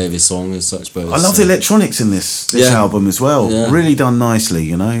not a heavy song as such, but I love the electronics in this album as well. Yeah. Really done nicely.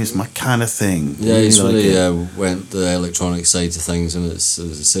 It's my kind of thing. Yeah, he's really went the electronic side to things, and it's,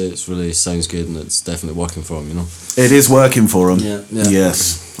 as I say, it really sounds good, and it's definitely working for him. It is working for him. Yeah.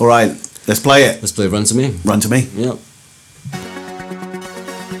 Yes. All right, let's play it. Let's play "Run to Me." Run to Me. Yep.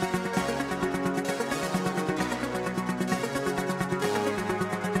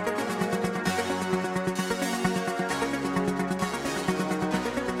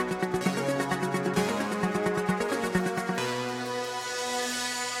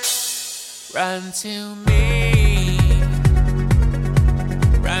 Run to me,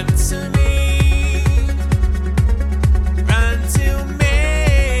 run to me, run to me,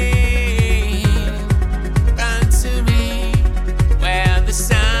 run to me, where the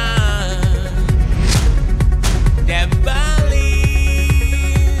sun never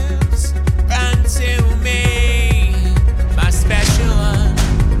leaves. Run to me, my special one,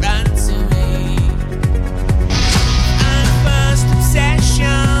 run to me, unfirst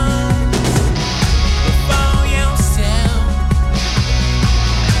obsession.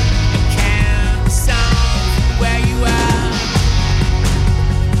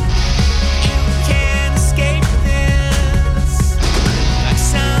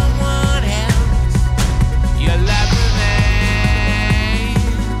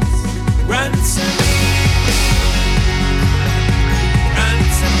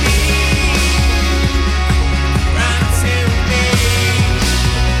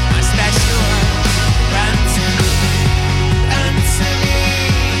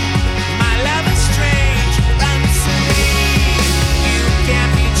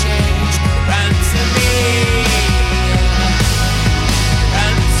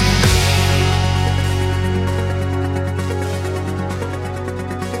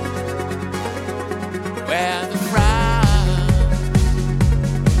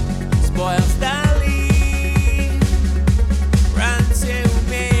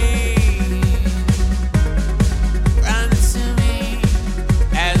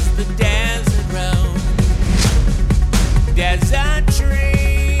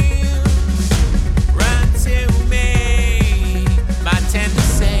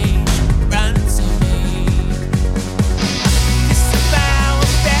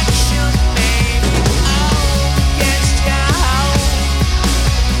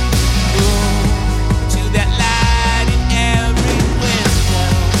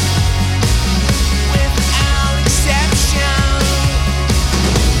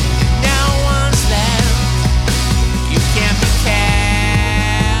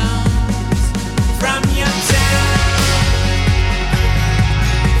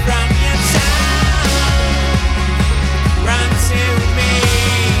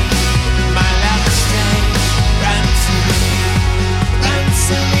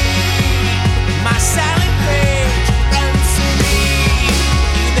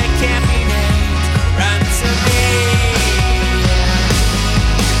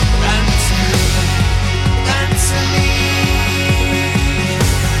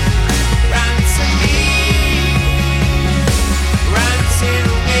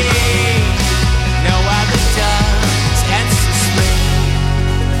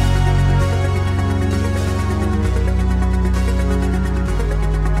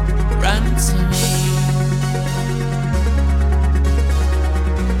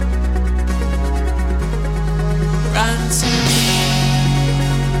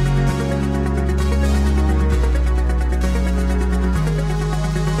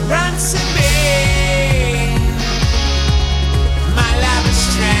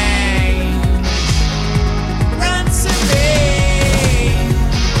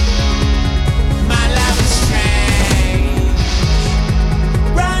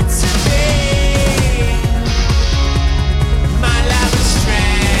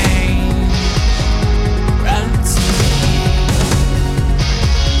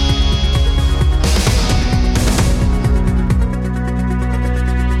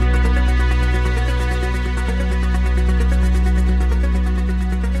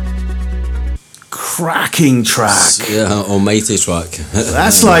 cracking track. Yeah, almighty track.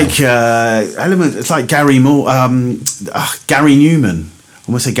 That's like element. It's like Gary Moore, Gary Newman. I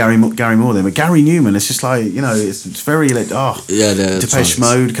almost say Gary Moore then, but Gary Newman. It's just like, you know, it's very yeah, the Depeche tracks.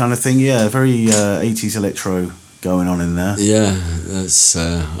 Mode kind of thing. Yeah, very 80s electro going on in there. Yeah, it's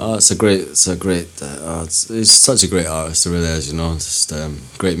he's such a great artist, it really is, you know, just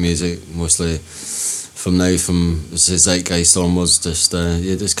great music, mostly from Zeitgeist onwards,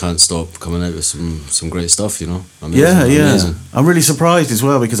 you just can't stop coming out with some great stuff, you know. Amazing. I'm really surprised as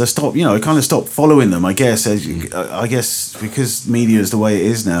well because I kind of stopped following them, I guess, I guess because media is the way it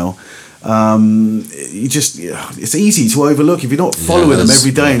is now. It's easy to overlook if you're not following them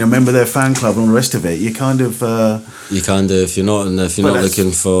every day and remember their fan club and all the rest of it. You kind of if you're not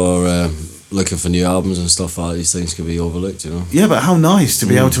looking for new albums and stuff like that, these things can be overlooked, you know. Yeah, but how nice to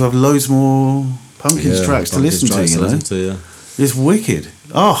be able to have loads more Pumpkins tracks to listen to, you know. It's wicked.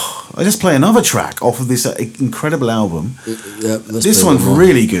 Oh, I just play another track off of this incredible album. This one's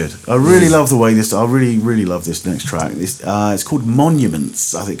really good. I really love the way this. I really love this next track. It's called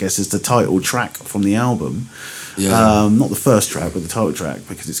Monuments. I guess it's the title track from the album. Yeah. Not the first track, but the title track,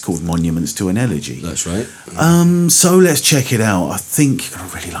 because it's called Monuments to an Elegy. That's right. So let's check it out. I think you're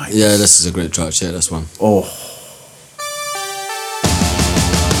gonna really like this. Yeah, this is a great track. Yeah, this one. Oh.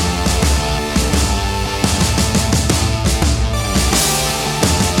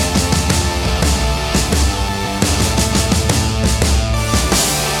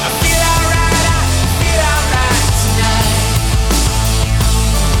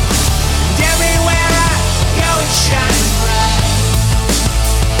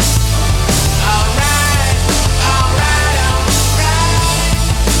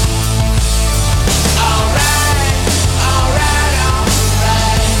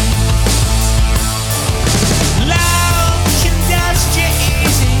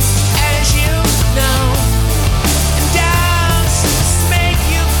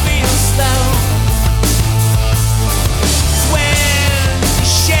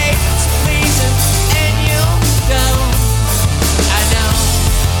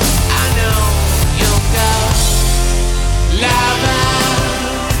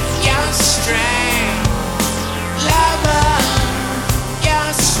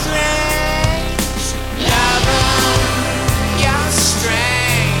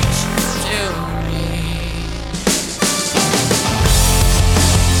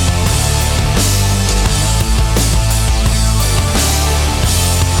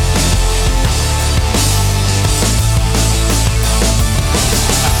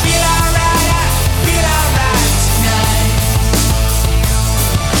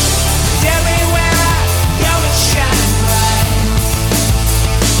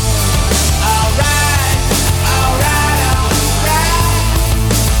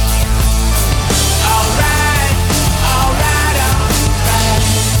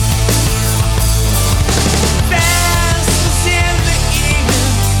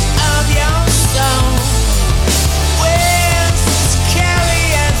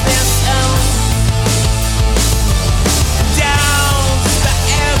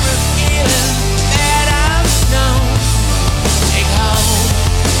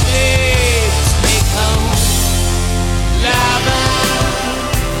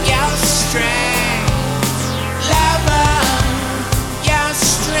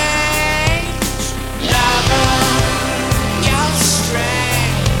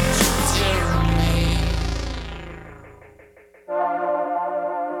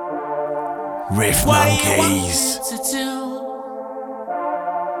 Riff Monkeys.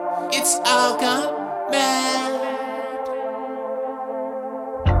 It's all gone mad.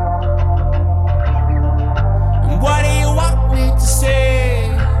 And what do you want me to say?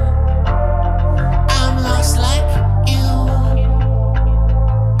 I'm lost like you.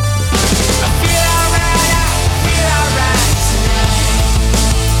 I feel alright tonight.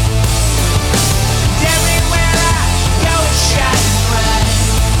 And everywhere I go it's shining bright.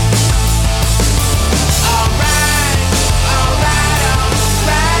 Alright.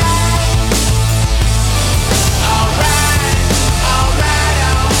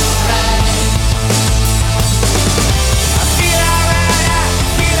 I feel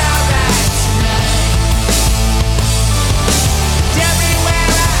alright tonight. And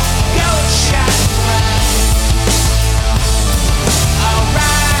everywhere I go it's shining bright.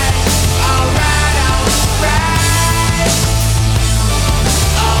 Alright.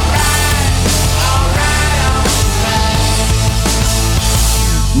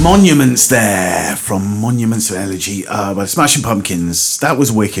 Monuments there from Monuments to Elegy by Smashing Pumpkins. That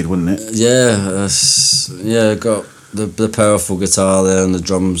was wicked, wasn't it? Yeah, got the powerful guitar there and the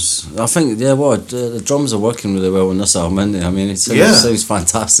drums. I think the drums are working really well on this album, isn't they? I mean, it sounds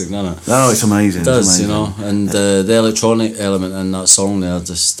fantastic, doesn't it? Oh, it's amazing. It does, it's amazing. you know, and the electronic element in that song there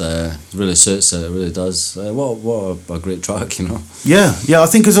just really suits it. It really does. What a great track, you know. Yeah. I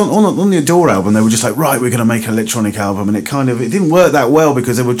think because on the Adore album, they were just like, right, we're going to make an electronic album, and it didn't work that well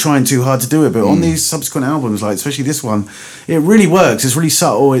because they were trying too hard to do it. But on these subsequent albums, like especially this one, it really works. It's really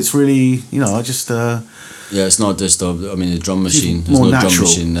subtle. It's really, you know, I just. Yeah, it's not just the drum machine. There's more no natural. drum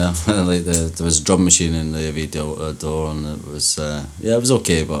machine there. Like there was a drum machine in the video door, and it was it was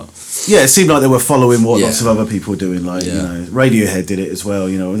okay, but yeah, it seemed like they were following what lots of other people were doing. Like you know, Radiohead did it as well.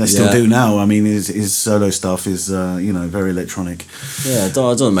 You know, and they still do now. I mean, his solo stuff is you know, very electronic. Yeah, I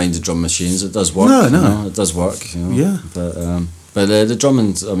don't mind the drum machines. It does work. No, you know, it does work. You know? Yeah, but the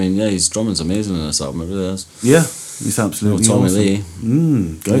drumming. I mean, his drumming's amazing in this album. It really is. Yeah. It's absolutely Tommy awesome. Lee.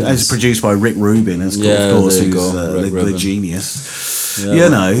 It's produced by Rick Rubin, of course, who's the genius. Yeah, you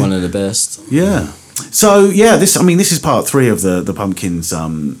know, one of the best. Yeah. So this is part 3 of the Pumpkins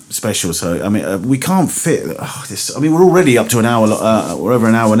special. So I mean, we can't fit this. I mean, we're already up to an hour. We're over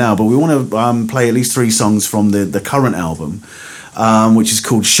an hour now, but we want to play at least 3 songs from the current album, which is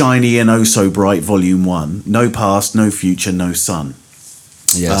called Shiny and Oh So Bright Volume 1. No past, no future, no sun.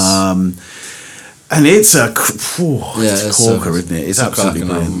 Yes. And it's a corker, isn't it? It's absolutely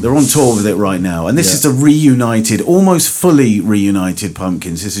brilliant. Album. They're on tour with it right now. And this is the reunited, almost fully reunited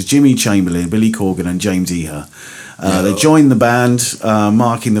Pumpkins. This is Jimmy Chamberlin, Billy Corgan and James Iha. They joined the band,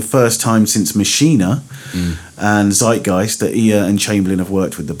 marking the first time since Machina and Zeitgeist that Iha and Chamberlain have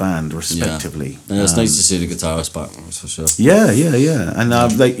worked with the band, respectively. Yeah. And it's nice to see the guitarist back, that's for sure. Yeah. And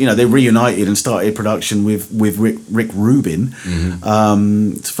they reunited and started production with Rick Rubin.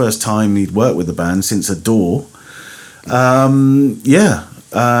 Mm-hmm. It's the first time he'd worked with the band since Adore.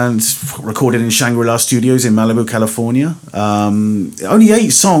 And recorded in Shangri-La Studios in Malibu, California. Only 8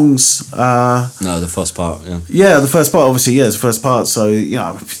 songs. No, the first part, yeah. Yeah, the first part, obviously, it's the first part. So,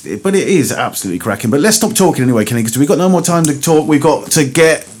 but it is absolutely cracking. But let's stop talking anyway, Kenny, because we've got no more time to talk. We've got to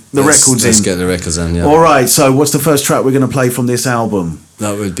get the records in. Let's get the records in, yeah. All right, so what's the first track we're going to play from this album?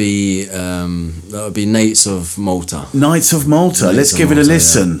 That would be Knights of Malta. Knights of Malta. Let's give it a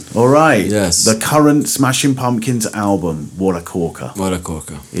listen. Yeah. All right. Yes. The current Smashing Pumpkins album, What a Corker. What a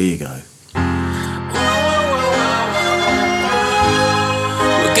Corker. Here you go. We're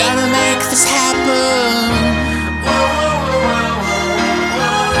gonna make this happen.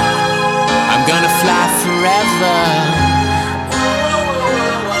 I'm gonna fly forever.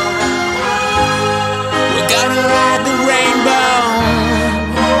 We're gonna ride the rainbow.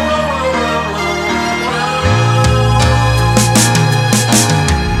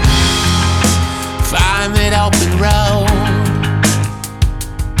 Find that open road.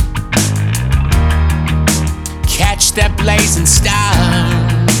 Catch that blazing star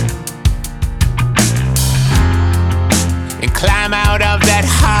and climb out of that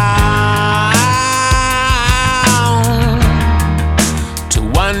hole to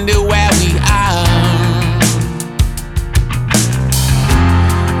wonder where we are.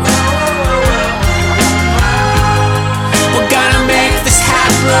 We're gonna make this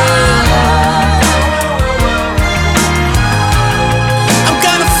happen.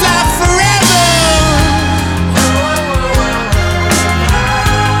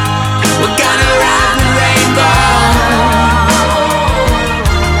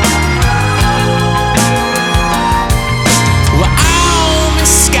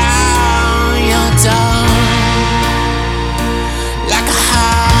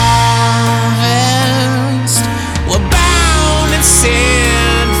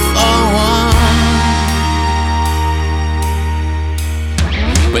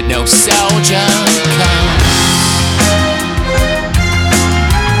 No soldier comes.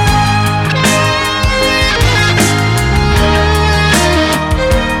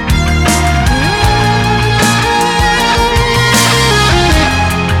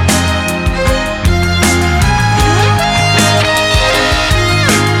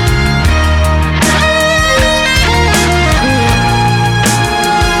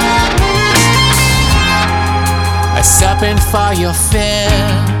 A supping for your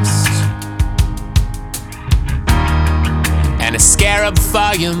fist and a scarab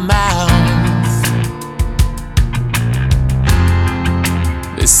for your mouth.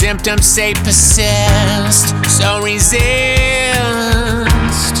 The symptoms say persist, so resist.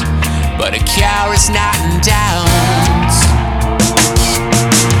 But a cure is not in doubt.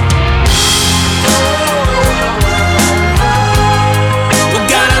 We're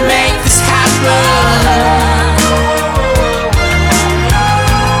gonna make this happen.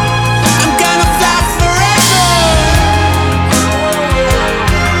 I'm gonna fly forever.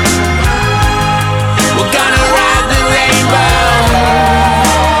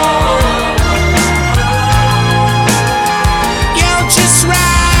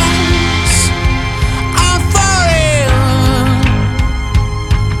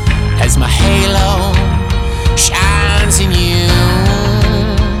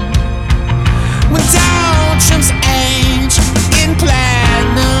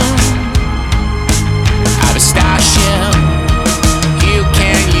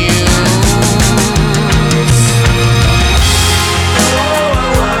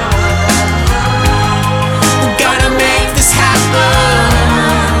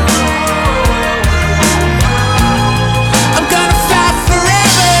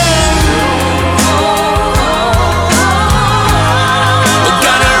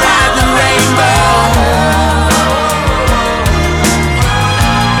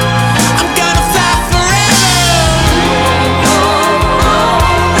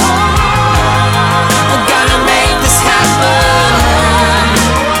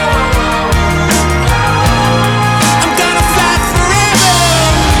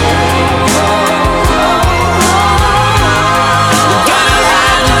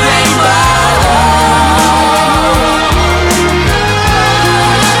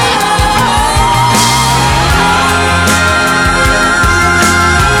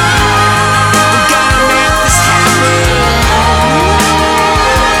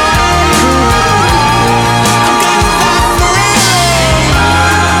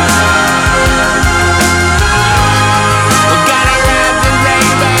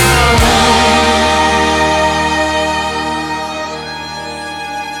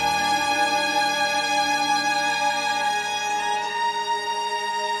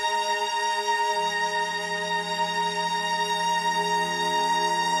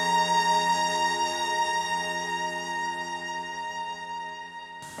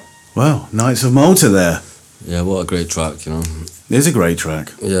 Well, Knights of Malta there. Yeah, what a great track, you know. It is a great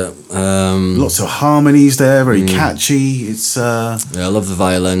track. Yeah. Lots of harmonies there, very catchy. It's yeah, I love the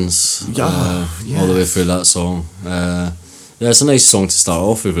violins. Yeah, all the way through that song. Yeah, it's a nice song to start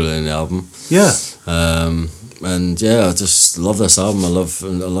off with really in the album. Yeah. And yeah, I just love this album. I love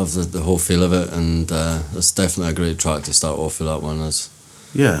the whole feel of it, and it's definitely a great track to start off with. That one is.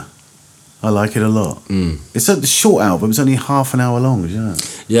 Yeah, I like it a lot. It's a short album. It's only half an hour long, isn't it?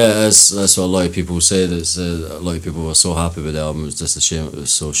 Yeah, that's what a lot of people say. That a lot of people were so happy with the album. It's just a shame it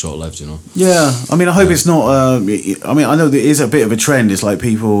was so short lived, you know. Yeah, I mean, I hope it's not. I mean, I know there is a bit of a trend. It's like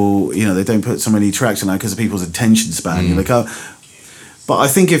people, you know, they don't put so many tracks in there because of people's attention span. You know, but I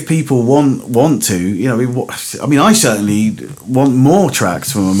think if people want to, you know, I mean, I certainly want more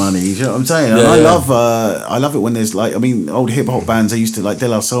tracks for my money. You know what I'm saying? And I love it when there's like, I mean, old hip hop bands. They used to like De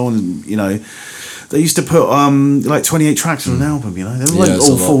La Soul, and you know, they used to put like 28 tracks on an album. You know, they weren't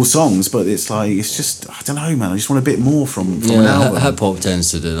all full songs, but it's like it's just I don't know, man. I just want a bit more from an album. Hip hop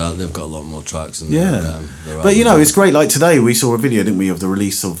tends to do that. They've got a lot more tracks. But you know, it's great. Like today, we saw a video, didn't we, of the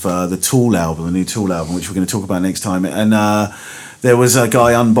release of the Tool album, the new Tool album, which we're going to talk about next time, and. There was a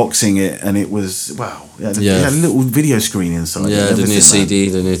guy unboxing it, and it was wow. It had a little video screen inside. Yeah, the new CD,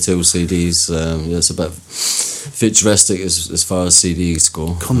 the new Tool CDs. It's a bit futuristic as far as CDs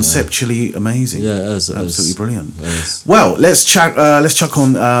go. Conceptually amazing. Yeah, it is. Absolutely brilliant. Well, let's chuck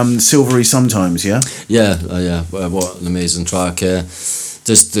on Silvery Sometimes. Yeah. Yeah, yeah. What an amazing track.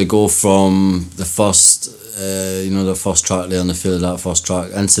 Just to go from the first. The first track there, and the feel of that first track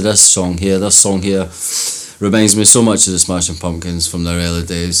into this song here. This song here reminds me so much of the Smashing Pumpkins from their early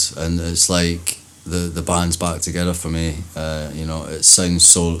days, and it's like the band's back together for me. It sounds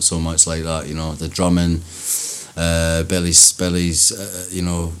so much like that. You know, the drumming, Billy's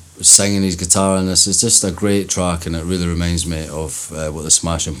singing his guitar in this. It's just a great track, and it really reminds me of what the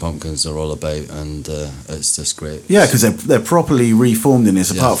Smashing Pumpkins are all about, and it's just great. Yeah, because they're properly reformed in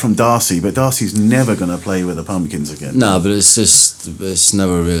this, apart from Darcy, but Darcy's never going to play with the Pumpkins again. No, but it's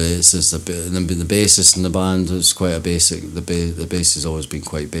never really. It's just a bit. The bassist in the band is quite a basic. The bass has always been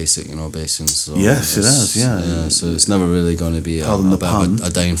quite basic, bassing. So yes, it has. Yeah. So it's never really going to be a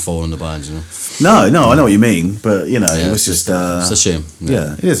downfall in the band, you know. No, I know what you mean, but it was just. It's a shame.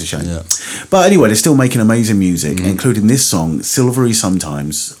 Yeah, it is a shame. Yeah. But anyway, they're still making amazing music, including this song, Silvery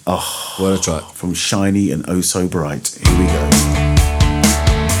Sometimes. Oh, what a track. From Shiny and Oh So Bright. Here we go.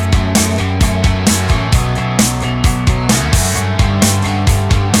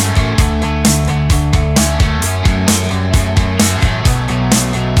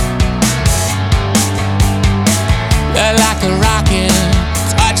 Like a rocket,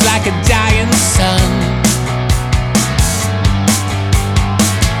 touch like a dying sun.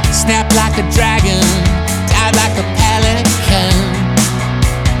 Snap like a dragon, dive like a pelican.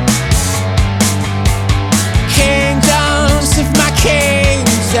 Kingdoms of my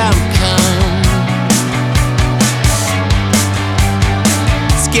kingdom come.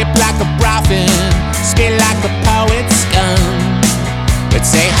 Skip like a prophet, spit like a poet's gun. But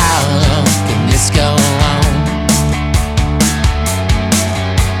say, how long can this go on?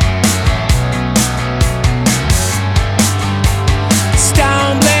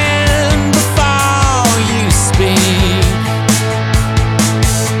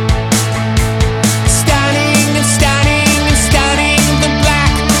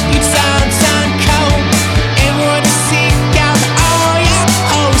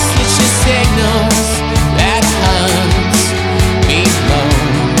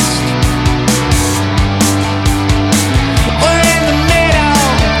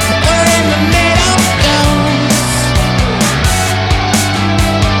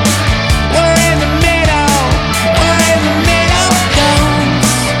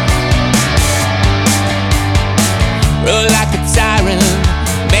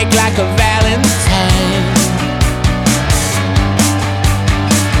 Like a valentine,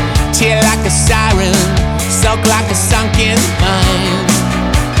 tear like a siren, soak like a sunken mine.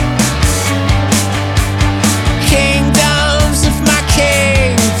 Kingdoms of my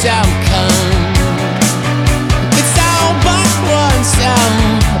kingdom come. It's all but one song.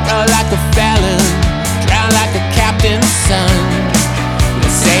 Roll like a felon, drown like a captain's son.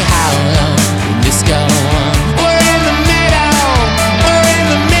 Let's say, how long will this go on?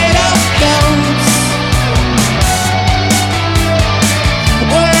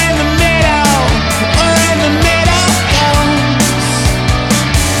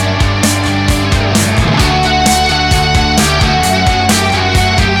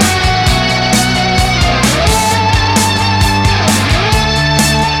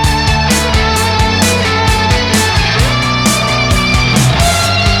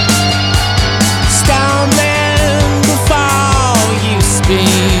 speak.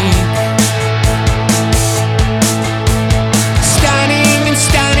 Stunning and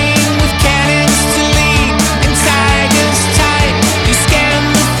stunning with cannons to lead and tigers tight. You scan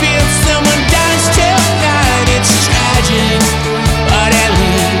the field, someone dies tonight. It's tragic, but at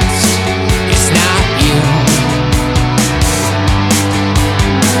least it's not you.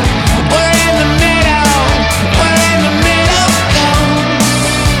 We're in the middle, we're in the middle.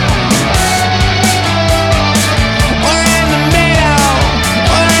 We're in the middle,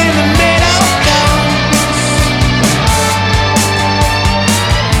 we're in the middle.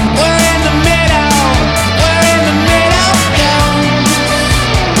 We're in the middle, we're in the middle.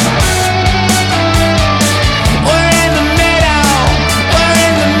 We're in the middle, we're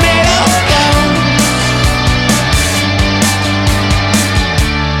in the middle.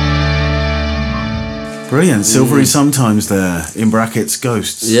 Brilliant. Silvery Sometimes there, in brackets,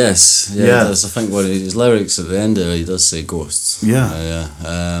 ghosts. Yes, Yeah. That's, I think what his lyrics at the end there, he does say ghosts. Yeah.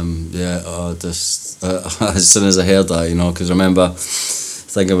 Just as soon as I heard that, you know, because I remember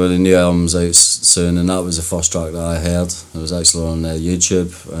thinking about the new album's out soon, and that was the first track that I heard. It was actually on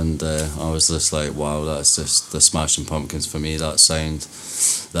YouTube, and I was just like, wow, that's just the Smashing Pumpkins for me. That sound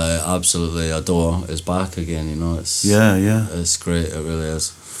that I absolutely adore is back again, you know. It's it's great, it really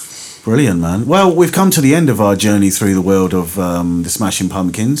is. Brilliant, man. Well, we've come to the end of our journey through the world of the Smashing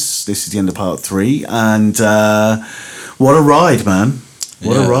Pumpkins. This is the end of part 3, and what a ride, man!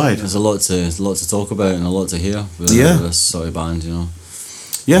 What a ride! There's a lot to talk about and a lot to hear with this sort of band, you know.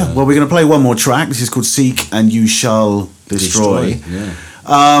 Yeah. Well, we're going to play one more track. This is called "Seek and You Shall Destroy." Yeah.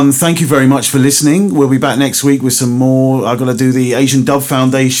 Thank you very much for listening. We'll be back next week with some more. I've got to do the Asian Dub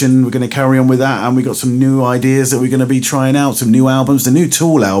Foundation. We're going to carry on with that, and we got some new ideas that we're going to be trying out. Some new albums. The new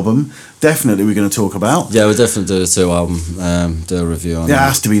Tool album, definitely we're going to talk about. Yeah, we'll definitely do the 2 album. Do a review on Yeah, it that.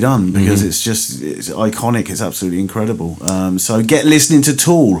 has to be done because it's iconic. It's absolutely incredible. So get listening to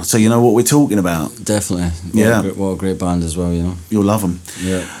Tool so you know what we're talking about. Definitely. What a great band as well, you know. You'll love them.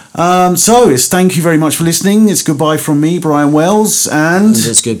 Yeah. So it's thank you very much for listening. It's goodbye from me, Brian Wells, and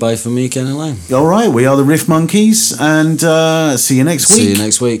it's goodbye from me, Kenny Lang. all right, we are the Riff Monkeys, and see you next week. See you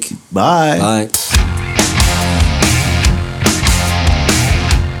next week. Bye. Bye.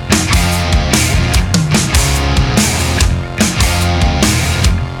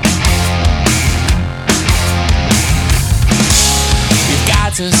 We've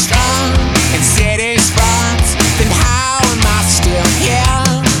got to strong and cities front. Then how am I still here?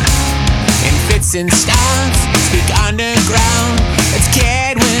 In fits and starts, speak underground. It's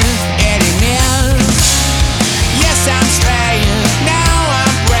kid with enemies. Yes, I'm straying. Now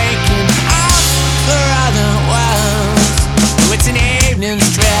I'm breaking off for other worlds. Oh, it's an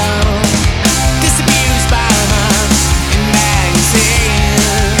evening's drill. Disabused by months in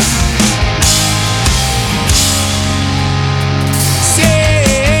magazines.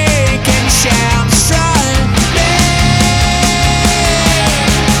 Seek and shall destroy me.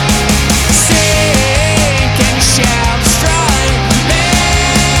 Seek and shall destroy me.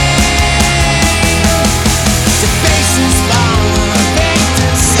 The faces fall,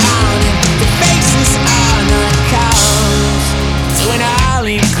 victors on it. The faces are not cold. To an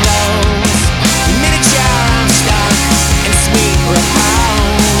alley close, miniature I'm stuck in sweet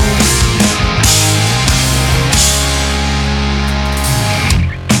repose.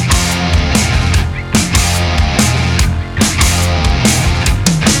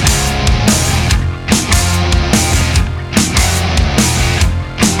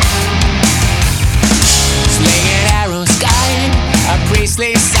 Slinging arrows guide a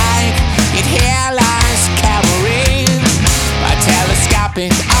priestly sight. Yet here lies cavalry, a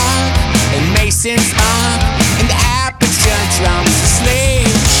telescopic arc, and mason's mark, and the aperture drums asleep.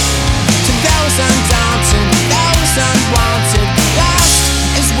 To those undaunted, those unwanted, lost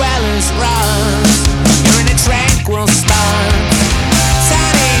as well as lost, you're in a tranquil spot,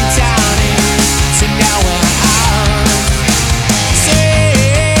 turning down to nowhere out.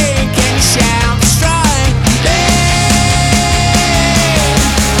 Seek and shall destroy me.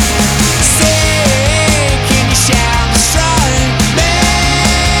 Seek and you shall destroy me.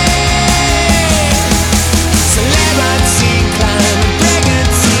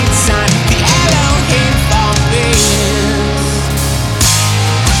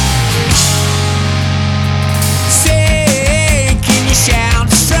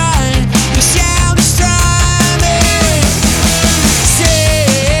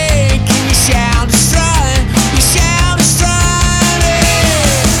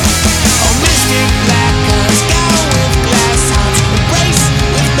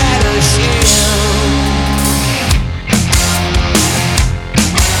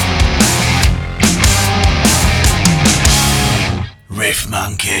 Riff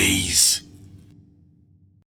Monkeys.